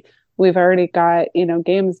MLB. We've already got,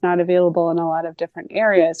 games not available in a lot of different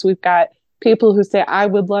areas. We've got people who say, I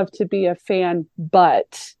would love to be a fan,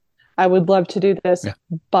 but I would love to do this,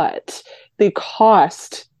 but the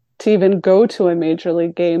cost to even go to a major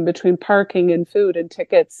league game, between parking and food and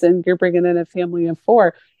tickets, and you're bringing in a family of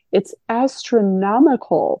 4, it's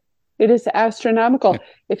astronomical. It is astronomical.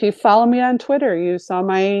 If you follow me on Twitter, you saw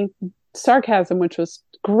my sarcasm, which was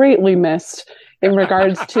greatly missed in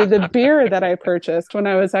regards to the beer that I purchased when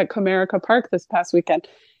I was at Comerica Park this past weekend.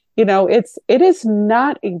 It is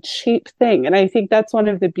not a cheap thing. And I think that's one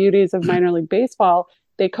of the beauties of minor league baseball.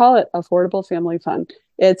 They call it affordable family fun.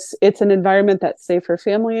 It's an environment that's safe for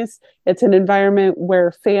families. It's an environment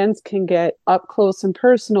where fans can get up close and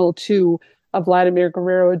personal to a Vladimir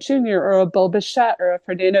Guerrero Jr. or a Bo Bichette or a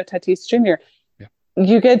Fernando Tatis Jr. Yeah.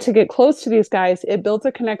 You get to get close to these guys. It builds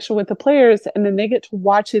a connection with the players, and then they get to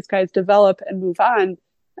watch these guys develop and move on.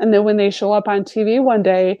 And then when they show up on TV one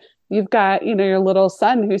day, you've got, your little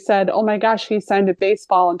son who said, oh my gosh, he signed a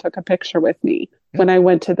baseball and took a picture with me when I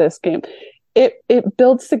went to this game. It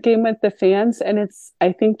builds the game with the fans, and it's,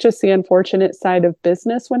 I think, just the unfortunate side of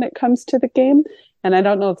business when it comes to the game. And I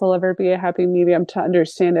don't know if there'll ever be a happy medium to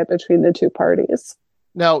understand it between the two parties.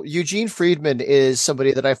 Now, Eugene Friedman is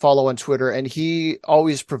somebody that I follow on Twitter, and he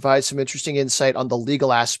always provides some interesting insight on the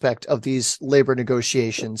legal aspect of these labor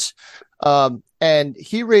negotiations. And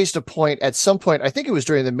he raised a point at some point, I think it was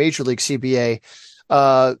during the Major League CBA,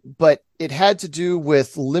 but it had to do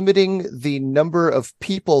with limiting the number of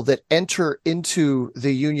people that enter into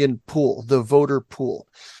the union pool, the voter pool.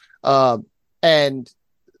 And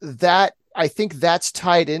that, I think that's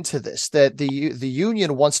tied into this, that the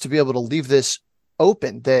union wants to be able to leave this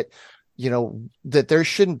open, that, that there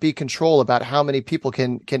shouldn't be control about how many people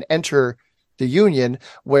can enter the union,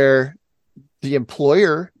 where the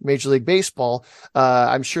employer, Major League Baseball,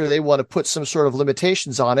 I'm sure they want to put some sort of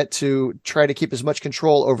limitations on it to try to keep as much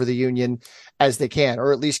control over the union as they can,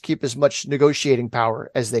 or at least keep as much negotiating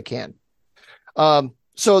power as they can.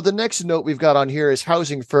 So the next note we've got on here is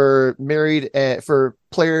housing for for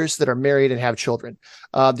players that are married and have children.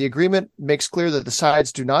 The agreement makes clear that the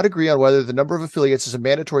sides do not agree on whether the number of affiliates is a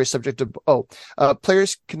mandatory subject of.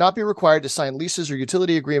 Players cannot be required to sign leases or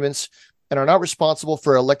utility agreements and are not responsible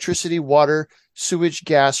for electricity, water, sewage,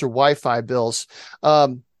 gas, or Wi-Fi bills.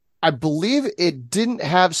 I believe it didn't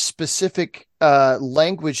have specific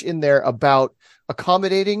language in there about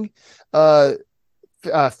accommodating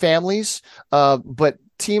families, but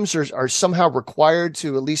teams are somehow required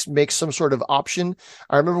to at least make some sort of option.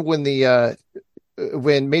 I remember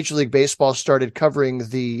when Major League Baseball started covering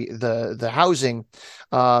the housing,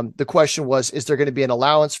 the question was, is there going to be an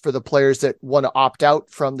allowance for the players that want to opt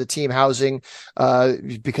out from the team housing?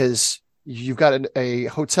 Because you've got a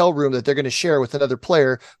hotel room that they're going to share with another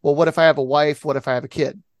player. Well, what if I have a wife? What if I have a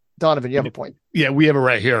kid? Donovan, you have a point. Yeah, we have it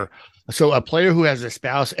right here. So a player who has a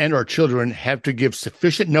spouse and or children have to give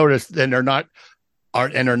sufficient notice that are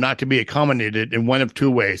not to be accommodated in one of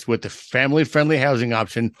two ways: with the family-friendly housing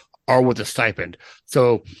option or with a stipend.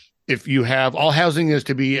 So if you have, all housing is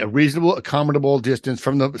to be a reasonable, accommodable distance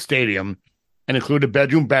from the stadium and include a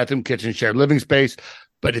bedroom, bathroom, kitchen, shared living space.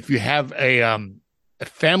 But if you have a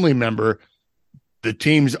family member, the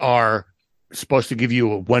teams are supposed to give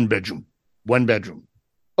you a one bedroom.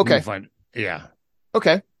 Okay. Yeah.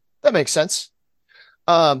 Okay. That makes sense.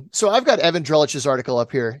 So I've got Evan Drellich's article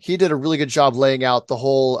up here. He did a really good job laying out the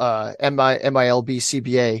whole MILB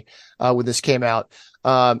CBA when this came out.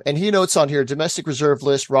 And he notes on here, domestic reserve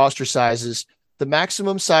list, roster sizes. The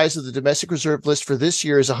maximum size of the domestic reserve list for this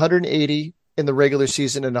year is 180 in the regular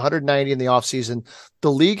season and 190 in the offseason.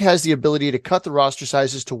 The league has the ability to cut the roster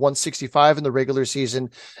sizes to 165 in the regular season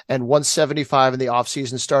and 175 in the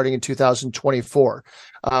offseason starting in 2024,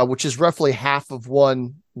 which is roughly half of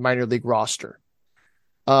one minor league roster.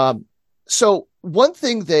 So one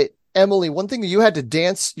thing that you had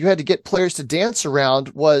to get players to dance around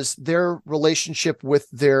was their relationship with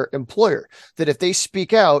their employer, that if they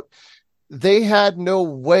speak out, they had no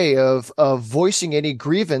way of voicing any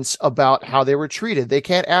grievance about how they were treated. They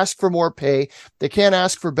can't ask for more pay. They can't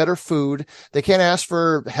ask for better food. They can't ask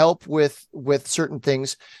for help with certain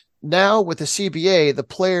things. Now with the CBA, the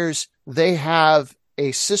players, they have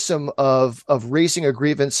a system of raising a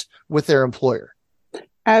grievance with their employer.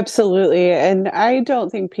 Absolutely. And I don't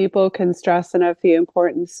think people can stress enough the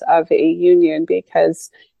importance of a union, because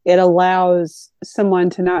it allows someone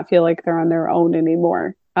to not feel like they're on their own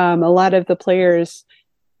anymore. A lot of the players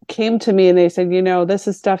came to me and they said, this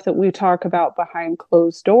is stuff that we talk about behind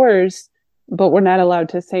closed doors, but we're not allowed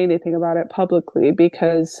to say anything about it publicly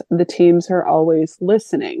because the teams are always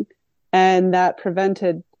listening. And that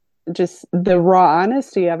prevented just the raw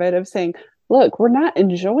honesty of it, of saying, look, we're not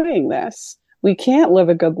enjoying this. We can't live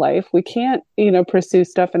a good life. We can't, pursue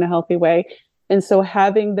stuff in a healthy way. And so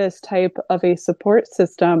having this type of a support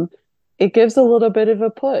system, it gives a little bit of a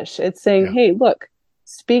push. It's saying, hey, look,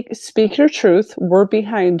 speak your truth. We're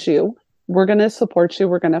behind you. We're going to support you.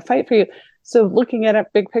 We're going to fight for you. So looking at a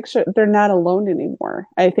big picture, they're not alone anymore.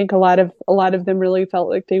 I think a lot of them really felt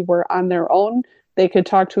like they were on their own. They could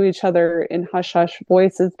talk to each other in hush-hush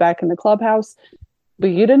voices back in the clubhouse. But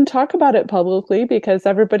you didn't talk about it publicly because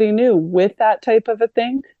everybody knew with that type of a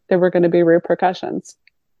thing, there were going to be repercussions.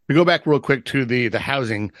 We go back real quick to the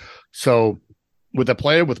housing. So with a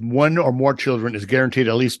player with one or more children is guaranteed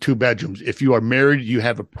at least 2 bedrooms. If you are married, you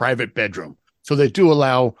have a private bedroom. So they do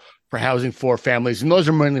allow for housing for families. And those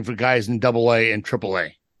are mainly for guys in AA and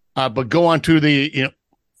AAA. But go on to the,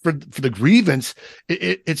 for the grievance,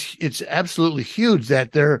 it's absolutely huge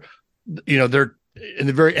that they're in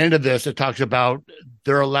the very end of this, it talks about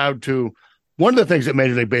they're allowed to. One of the things that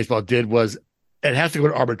Major League Baseball did was it has to go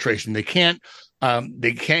to arbitration. They can't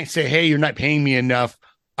say, hey, you're not paying me enough,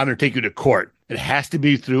 I'm going to take you to court. It has to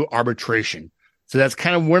be through arbitration. So that's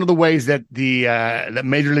kind of one of the ways that that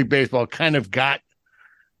Major League Baseball kind of got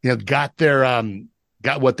their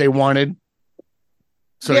got what they wanted.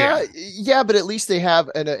 So yeah, but at least they have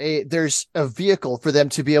there's a vehicle for them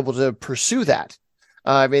to be able to pursue that.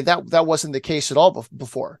 I mean, that wasn't the case at all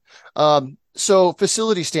before. So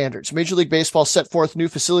facility standards. Major League Baseball set forth new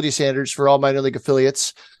facility standards for all minor league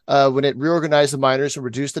affiliates when it reorganized the minors and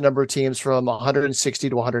reduced the number of teams from 160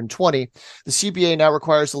 to 120. The CBA now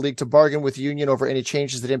requires the league to bargain with the union over any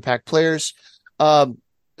changes that impact players.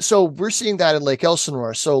 So we're seeing that in Lake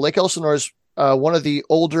Elsinore. So Lake Elsinore is one of the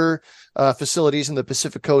older facilities in the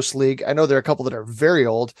Pacific Coast League. I know there are a couple that are very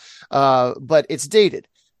old, but it's dated.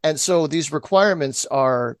 And so these requirements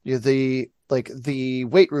are the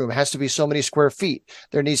weight room has to be so many square feet.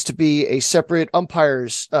 There needs to be a separate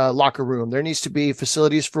umpires locker room. There needs to be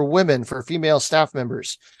facilities for women, for female staff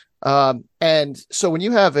members. And so when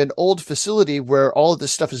you have an old facility where all of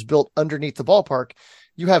this stuff is built underneath the ballpark,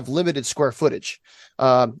 you have limited square footage.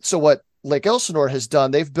 So what Lake Elsinore has done,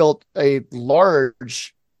 they've built a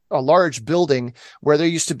large building where there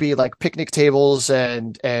used to be like picnic tables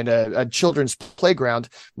and a children's playground.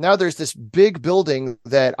 Now there's this big building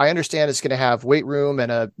that I understand is going to have weight room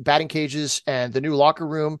and batting cages and the new locker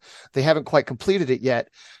room. They haven't quite completed it yet.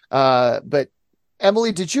 But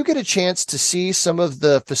Emily, did you get a chance to see some of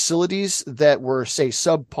the facilities that were, say,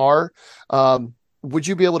 subpar? Would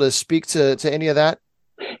you be able to speak to any of that?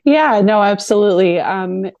 Yeah, no, absolutely.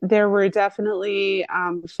 There were definitely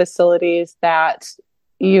facilities that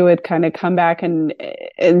you would kind of come back and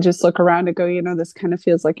just look around and go, this kind of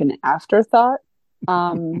feels like an afterthought,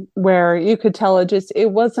 where you could tell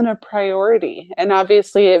it wasn't a priority. And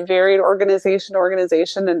obviously it varied organization to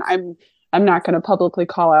organization. And I'm not going to publicly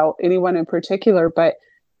call out anyone in particular, but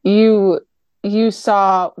you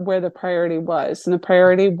saw where the priority was, and the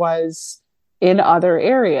priority was in other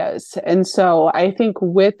areas. And so I think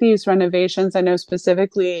with these renovations, I know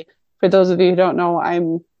specifically, for those of you who don't know,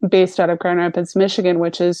 I'm based out of Grand Rapids, Michigan,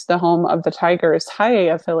 which is the home of the Tigers' high A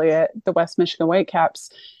affiliate, the West Michigan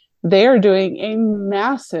Whitecaps. They are doing a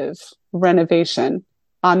massive renovation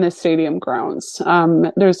on the stadium grounds.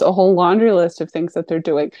 There's a whole laundry list of things that they're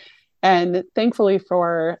doing. And thankfully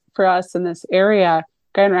for us in this area,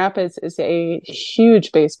 Grand Rapids is a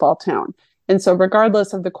huge baseball town. And so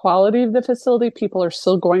regardless of the quality of the facility, people are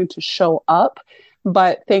still going to show up.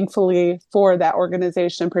 But thankfully for that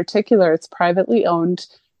organization in particular, it's privately owned,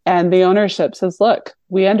 and the ownership says, look,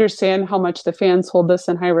 we understand how much the fans hold this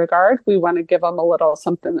in high regard. We want to give them a little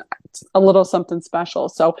something special.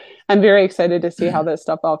 So I'm very excited to see how this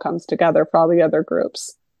stuff all comes together for all the other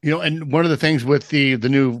groups. And one of the things with the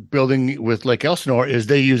new building with Lake Elsinore is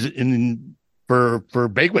they use it for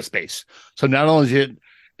banquet space. So not only is it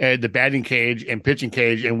the batting cage and pitching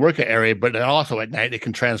cage and workout area, but also at night it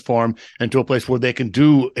can transform into a place where they can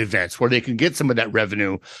do events, where they can get some of that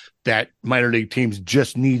revenue that minor league teams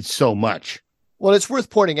just need so much. Well, it's worth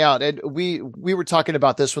pointing out, and we were talking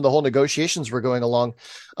about this when the whole negotiations were going along.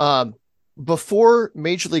 Before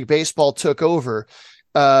Major League Baseball took over,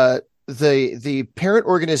 the parent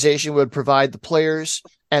organization would provide the players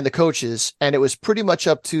and the coaches, and it was pretty much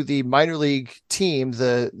up to the minor league team,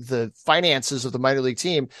 the finances of the minor league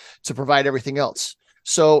team, to provide everything else.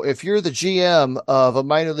 So if you're the GM of a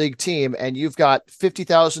minor league team and you've got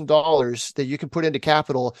 $50,000 that you can put into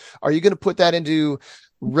capital, are you going to put that into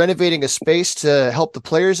renovating a space to help the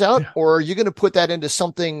players out? Yeah. Or are you going to put that into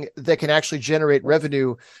something that can actually generate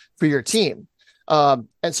revenue for your team? And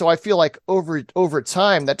so I feel like over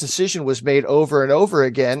time, that decision was made over and over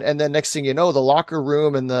again. And then next thing you know, the locker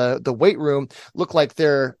room and the weight room look like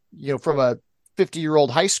they're, from a 50-year-old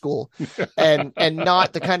high school and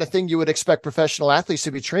not the kind of thing you would expect professional athletes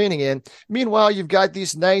to be training in. Meanwhile, you've got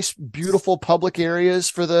these nice, beautiful public areas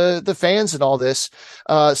for the fans and all this.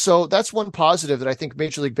 So that's one positive that I think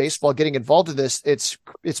Major League Baseball getting involved in this, it's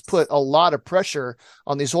put a lot of pressure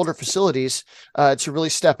on these older facilities to really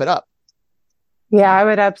step it up. Yeah, I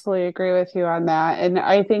would absolutely agree with you on that. And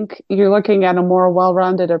I think you're looking at a more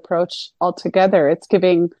well-rounded approach altogether. It's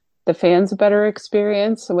giving the fans a better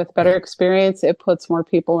experience. And with better experience, it puts more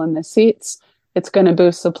people in the seats. It's going to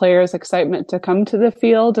boost the players' excitement to come to the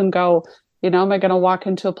field and go, am I going to walk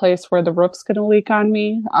into a place where the roof's going to leak on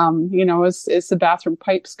me? Is the bathroom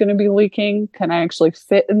pipes going to be leaking? Can I actually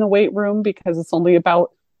fit in the weight room because it's only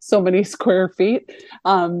about so many square feet?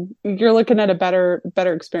 You're looking at a better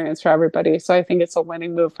experience for everybody. So I think it's a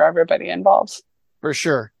winning move for everybody involved. For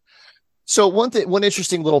sure. So one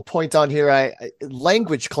interesting little point on here,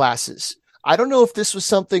 language classes. I don't know if this was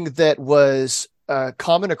something that was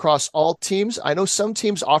common across all teams. I know some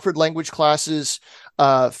teams offered language classes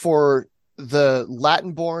for the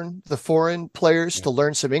Latin-born, the foreign players to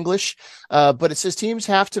learn some English. But it says teams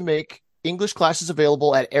have to make English classes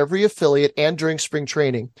available at every affiliate and during spring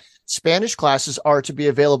training. Spanish classes are to be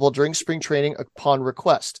available during spring training upon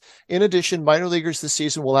request. In addition, minor leaguers this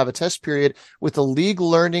season will have a test period with a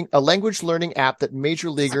language learning app that major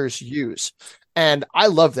leaguers use. And I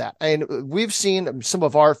love that. And we've seen some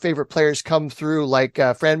of our favorite players come through, like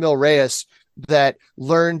Franmil Reyes, that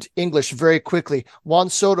learned English very quickly. Juan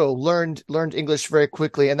Soto learned English very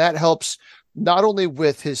quickly, and that helps not only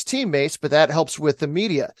with his teammates, but that helps with the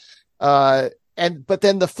media. But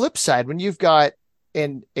then the flip side, when you've got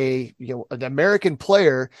an American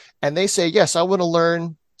player and they say, yes, I want to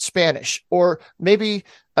learn Spanish, or maybe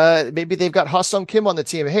they've got Ha-Sung Kim on the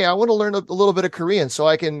team. Hey, I want to learn a little bit of Korean so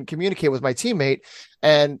I can communicate with my teammate,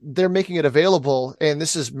 and they're making it available. And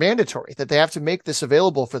this is mandatory that they have to make this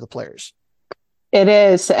available for the players. It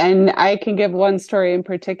is. And I can give one story in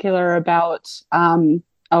particular about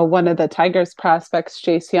one of the Tigers prospects,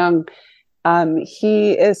 Jace Young.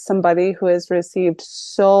 He is somebody who has received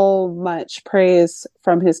so much praise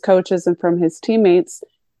from his coaches and from his teammates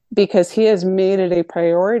because he has made it a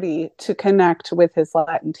priority to connect with his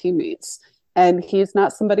Latin teammates. And he's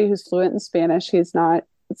not somebody who's fluent in Spanish. He's not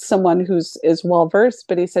someone who's is well-versed,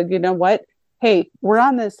 but he said, you know what? Hey, we're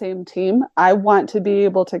on the same team. I want to be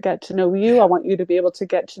able to get to know you. I want you to be able to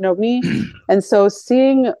get to know me. And so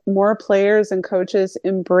seeing more players and coaches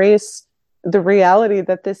embrace the reality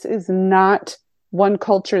that this is not one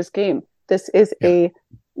culture's game. This is a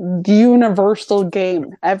universal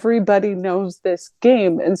game. Everybody knows this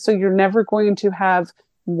game. And so you're never going to have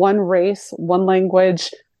one race, one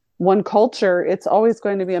language, one culture. It's always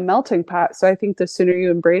going to be a melting pot. So I think the sooner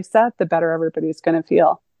you embrace that, the better everybody's going to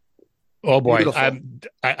feel. Oh boy,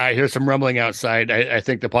 I hear some rumbling outside. I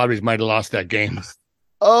think the Padres might have lost that game.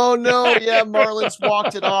 Oh no, yeah, Marlins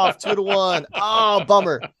walked it off 2-1. Oh,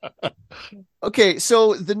 bummer. Okay,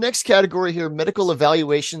 so the next category here, medical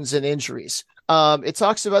evaluations and injuries. It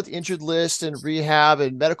talks about the injured list and rehab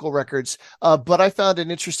and medical records, but I found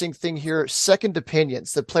an interesting thing here, second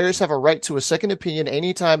opinions. The players have a right to a second opinion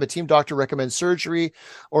anytime a team doctor recommends surgery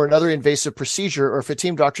or another invasive procedure, or if a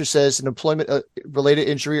team doctor says an employment-related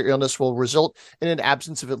injury or illness will result in an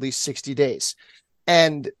absence of at least 60 days.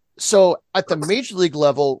 And so at the major league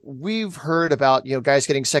level, we've heard about, guys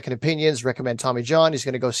getting second opinions, recommend Tommy John. He's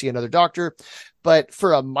going to go see another doctor. But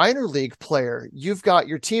for a minor league player, you've got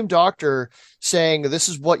your team doctor saying, this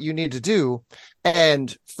is what you need to do.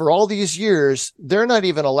 And for all these years, they're not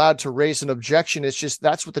even allowed to raise an objection. It's just,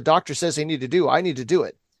 that's what the doctor says they need to do. I need to do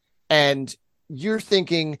it. And you're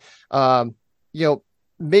thinking,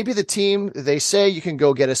 maybe the team, they say you can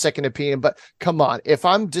go get a second opinion, but come on, if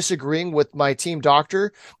I'm disagreeing with my team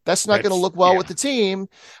doctor, that's not going to look well with the team.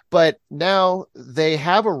 But now they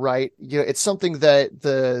have a right. It's something that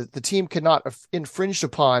the team cannot infringe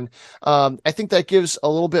upon. I think that gives a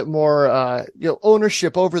little bit more,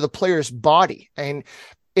 ownership over the player's body. And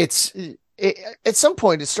at some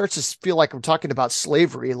point, it starts to feel like I'm talking about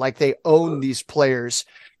slavery, like they own these players.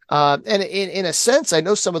 And in a sense, I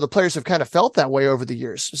know some of the players have kind of felt that way over the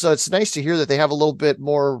years. So it's nice to hear that they have a little bit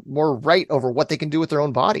more right over what they can do with their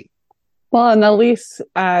own body. Well, and the least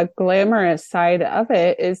glamorous side of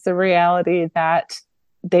it is the reality that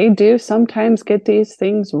they do sometimes get these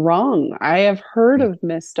things wrong. I have heard of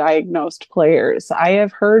misdiagnosed players. I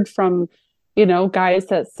have heard from, guys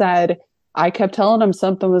that said, I kept telling them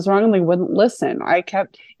something was wrong and they wouldn't listen. I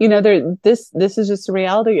kept, this is just the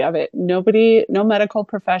reality of it. No medical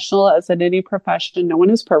professional, as in any profession, no one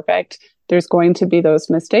is perfect. There's going to be those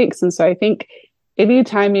mistakes. And so I think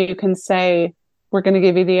anytime you can say, we're going to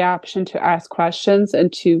give you the option to ask questions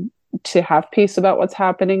and to have peace about what's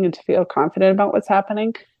happening and to feel confident about what's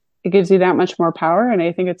happening, it gives you that much more power. And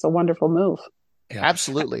I think it's a wonderful move. Yeah.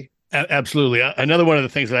 Absolutely. Absolutely. Another one of the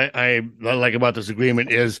things that I like about this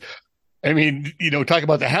agreement is, talk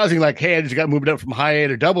about the housing, like, hey, I just got moved up from high A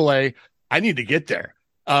to double A. I need to get there.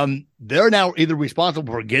 They're now either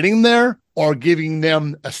responsible for getting there or giving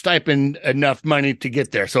them a stipend enough money to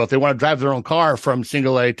get there. So if they want to drive their own car from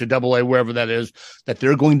single A to double A, wherever that is, that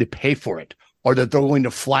they're going to pay for it or that they're going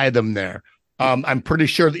to fly them there. I'm pretty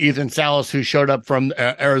sure that Ethan Salas, who showed up from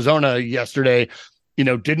Arizona yesterday,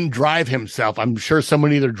 didn't drive himself. I'm sure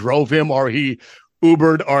someone either drove him or he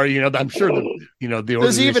Ubered, or I'm sure the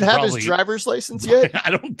does he even have his driver's license yet?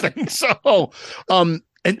 I don't think so.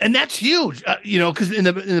 And that's huge, because in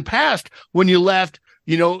the past when you left,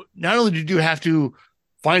 not only did you have to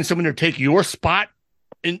find someone to take your spot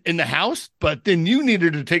in the house, but then you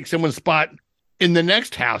needed to take someone's spot in the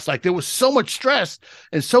next house. Like, there was so much stress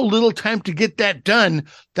and so little time to get that done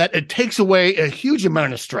that it takes away a huge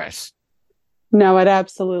amount of stress. No, it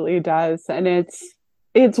absolutely does, and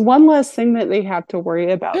it's one less thing that they have to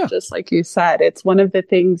worry about. Yeah. Just like you said, it's one of the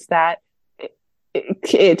things that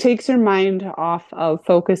it takes your mind off of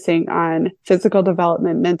focusing on physical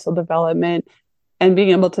development, mental development, and being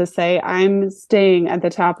able to say, I'm staying at the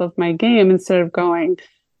top of my game instead of going,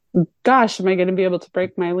 gosh, am I going to be able to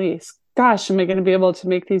break my lease? Gosh, am I going to be able to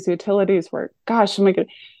make these utilities work? Gosh, am I going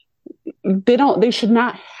to... They should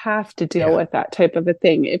not have to deal with that type of a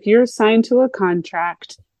thing. If you're signed to a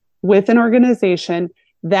contract with an organization,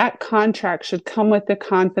 that contract should come with the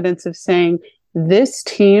confidence of saying, this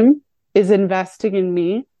team is investing in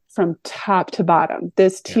me from top to bottom.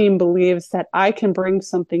 This team believes that I can bring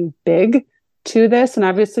something big to this. And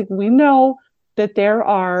obviously we know that there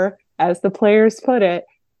are, as the players put it,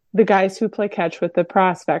 the guys who play catch with the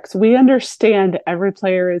prospects. We understand every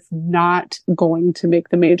player is not going to make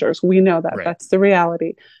the majors. We know that. Right. That's the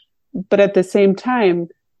reality. But at the same time,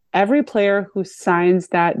 every player who signs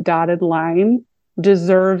that dotted line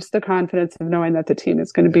deserves the confidence of knowing that the team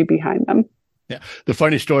is going to be behind them. Yeah. The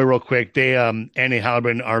funny story real quick, Annie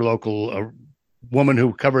Halbin, our local woman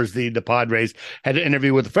who covers the Padres, had an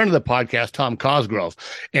interview with a friend of the podcast, Tom Cosgrove.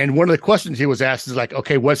 And one of the questions he was asked is like,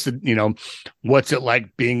 okay, what's it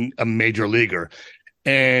like being a major leaguer?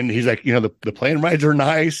 And he's like, the plane rides are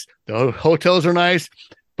nice. The hotels are nice.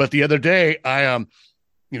 But the other day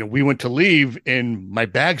we went to leave and my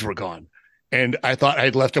bags were gone. And I thought I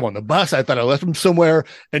had left them on the bus. I thought I left them somewhere.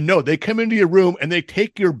 And no, they come into your room and they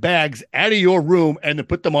take your bags out of your room and then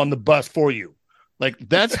put them on the bus for you. Like,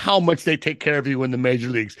 that's how much they take care of you in the major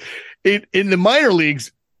leagues. In the minor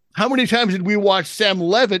leagues, how many times did we watch Sam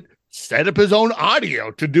Levitt set up his own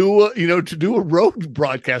audio to do a road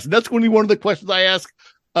broadcast? And that's one of the questions I ask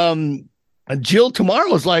Jill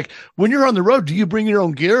tomorrow is like, when you're on the road, do you bring your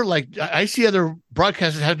own gear? Like, I see other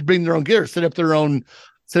broadcasters have to bring their own gear, set up their own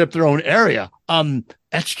area.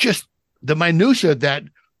 That's just the minutia that,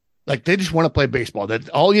 like, they just want to play baseball. That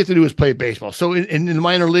all you have to do is play baseball. So in the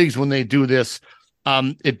minor leagues, when they do this,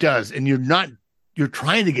 it does. And you're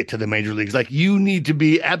trying to get to the major leagues. Like, you need to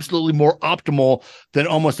be absolutely more optimal than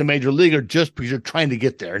almost a major leaguer just because you're trying to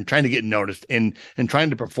get there and trying to get noticed and trying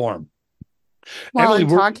to perform. Well,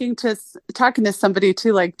 Emily, talking to somebody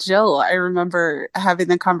too, like Jill, I remember having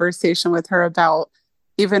the conversation with her about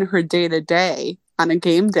even her day to day on a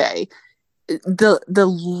game day, the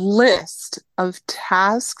list of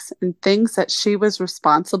tasks and things that she was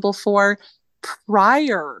responsible for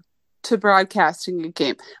prior to broadcasting a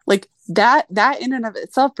game. Like that in and of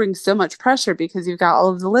itself brings so much pressure because you've got all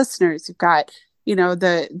of the listeners, you've got,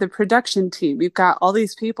 the production team, you've got all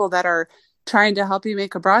these people that are trying to help you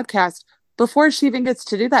make a broadcast. Before she even gets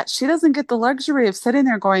to do that, she doesn't get the luxury of sitting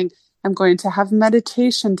there going, I'm going to have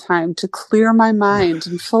meditation time to clear my mind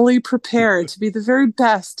and fully prepare to be the very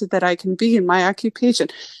best that I can be in my occupation.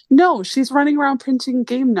 No, she's running around printing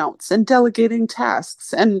game notes and delegating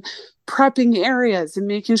tasks and prepping areas and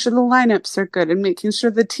making sure the lineups are good and making sure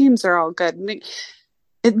the teams are all good.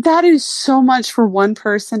 That is so much for one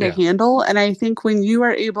person to handle. And I think when you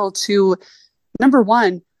are able to, number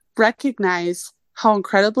one, recognize how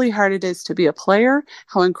incredibly hard it is to be a player,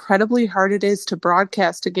 how incredibly hard it is to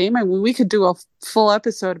broadcast a game. I mean, we could do a full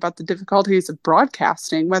episode about the difficulties of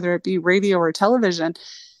broadcasting, whether it be radio or television.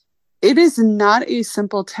 It is not a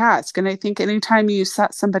simple task. And I think anytime you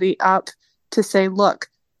set somebody up to say, look,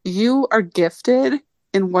 you are gifted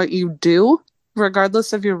in what you do,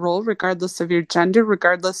 regardless of your role, regardless of your gender,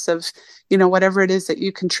 regardless of, whatever it is that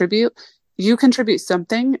you contribute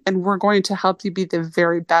something, and we're going to help you be the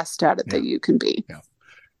very best at it that you can be. Yeah.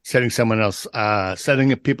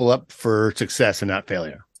 Setting people up for success and not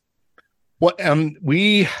failure. What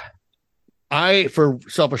I, for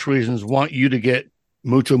selfish reasons, want you to get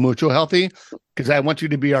mucho healthy because I want you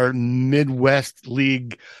to be our Midwest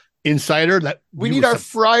League insider. That we need our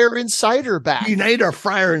Friar Insider back. We need our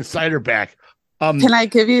Friar Insider back. Can I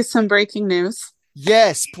give you some breaking news?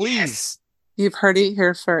 Yes, please. Yes. You've heard it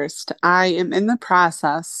here first. I am in the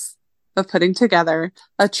process of putting together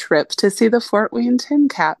a trip to see the Fort Wayne Tin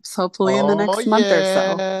Caps, hopefully in the next month or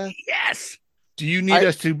so. Yes. Do you need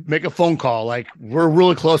us to make a phone call? Like, we're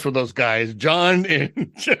really close with those guys, John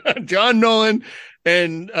Nolan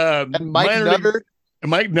and Mike Nutter.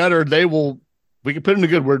 Mike Nutter. We can put in a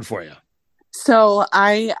good word for you. So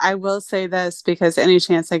I will say this because any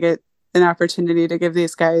chance I get an opportunity to give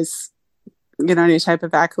these guys, any type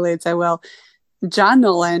of accolades, I will. John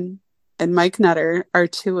Nolan and Mike Nutter are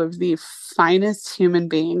two of the finest human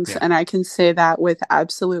beings. Yeah. And I can say that with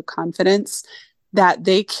absolute confidence that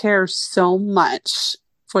they care so much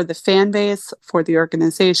for the fan base, for the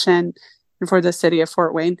organization, and for the city of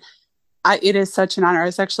Fort Wayne. It is such an honor. I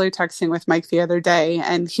was actually texting with Mike the other day,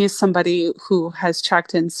 and he's somebody who has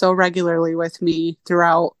checked in so regularly with me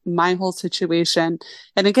throughout my whole situation.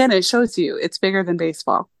 And again, it shows you it's bigger than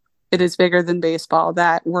baseball. It is bigger than baseball,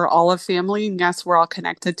 that we're all a family. And yes, we're all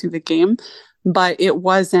connected to the game, but it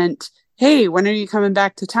wasn't, hey, when are you coming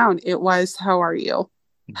back to town? It was, how are you?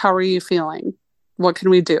 How are you feeling? What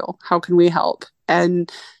can we do? How can we help?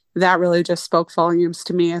 And that really just spoke volumes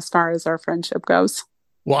to me as far as our friendship goes.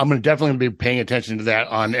 Well, I'm going to definitely be paying attention to that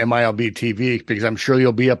on MILB TV, because I'm sure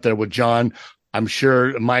you'll be up there with John. I'm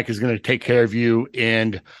sure Mike is going to take care of you.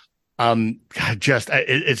 And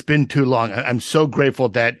it's been too long. I'm so grateful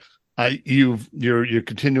that you're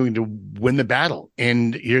continuing to win the battle,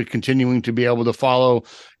 and you're continuing to be able to follow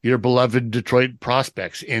your beloved Detroit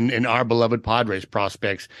prospects and our beloved Padres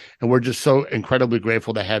prospects. And we're just so incredibly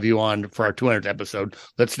grateful to have you on for our 200th episode.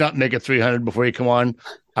 Let's not make it 300 before you come on.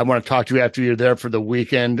 I want to talk to you after you're there for the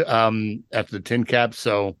weekend, after the tin cap.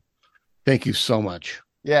 So thank you so much.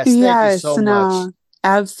 Yes. Thank you so much.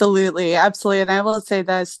 Absolutely. Absolutely. And I will say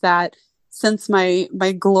this, that since my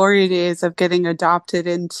glory days of getting adopted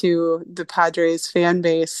into the Padres fan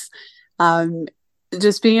base,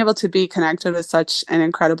 just being able to be connected with such an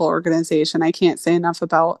incredible organization, I can't say enough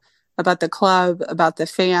about the club, about the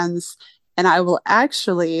fans. And I will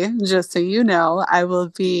actually, just so you know, I will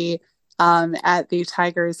be at the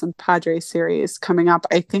Tigers and Padres series coming up.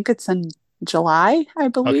 I think it's in July, I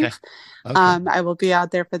believe. Okay. I will be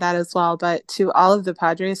out there for that as well. But to all of the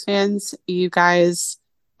Padres fans, you guys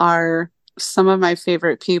are some of my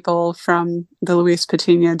favorite people, from the Luis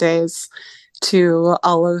Patino days to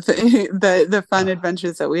all of the fun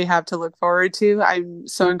adventures that we have to look forward to. I'm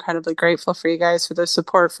so incredibly grateful for you guys, for the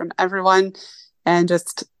support from everyone, and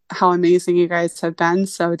just how amazing you guys have been.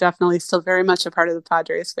 So definitely still very much a part of the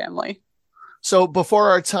Padres family. So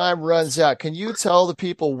before our time runs out, can you tell the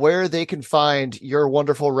people where they can find your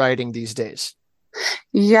wonderful writing these days?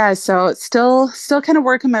 Yeah, so still kind of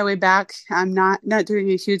working my way back. I'm not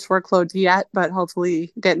doing a huge workload yet, but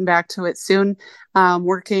hopefully getting back to it soon.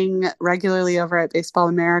 Working regularly over at Baseball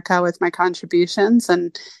America with my contributions,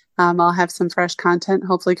 and I'll have some fresh content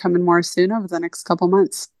hopefully coming more soon over the next couple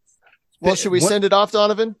months. Well, should we send it off,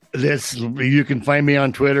 Donovan? You can find me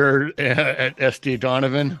on Twitter at SD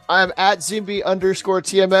Donovan. I'm at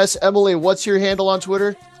Zimby_TMS. Emily, what's your handle on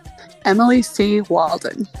Twitter? Emily C.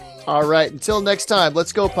 Waldon. All right. Until next time,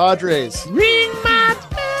 let's go Padres.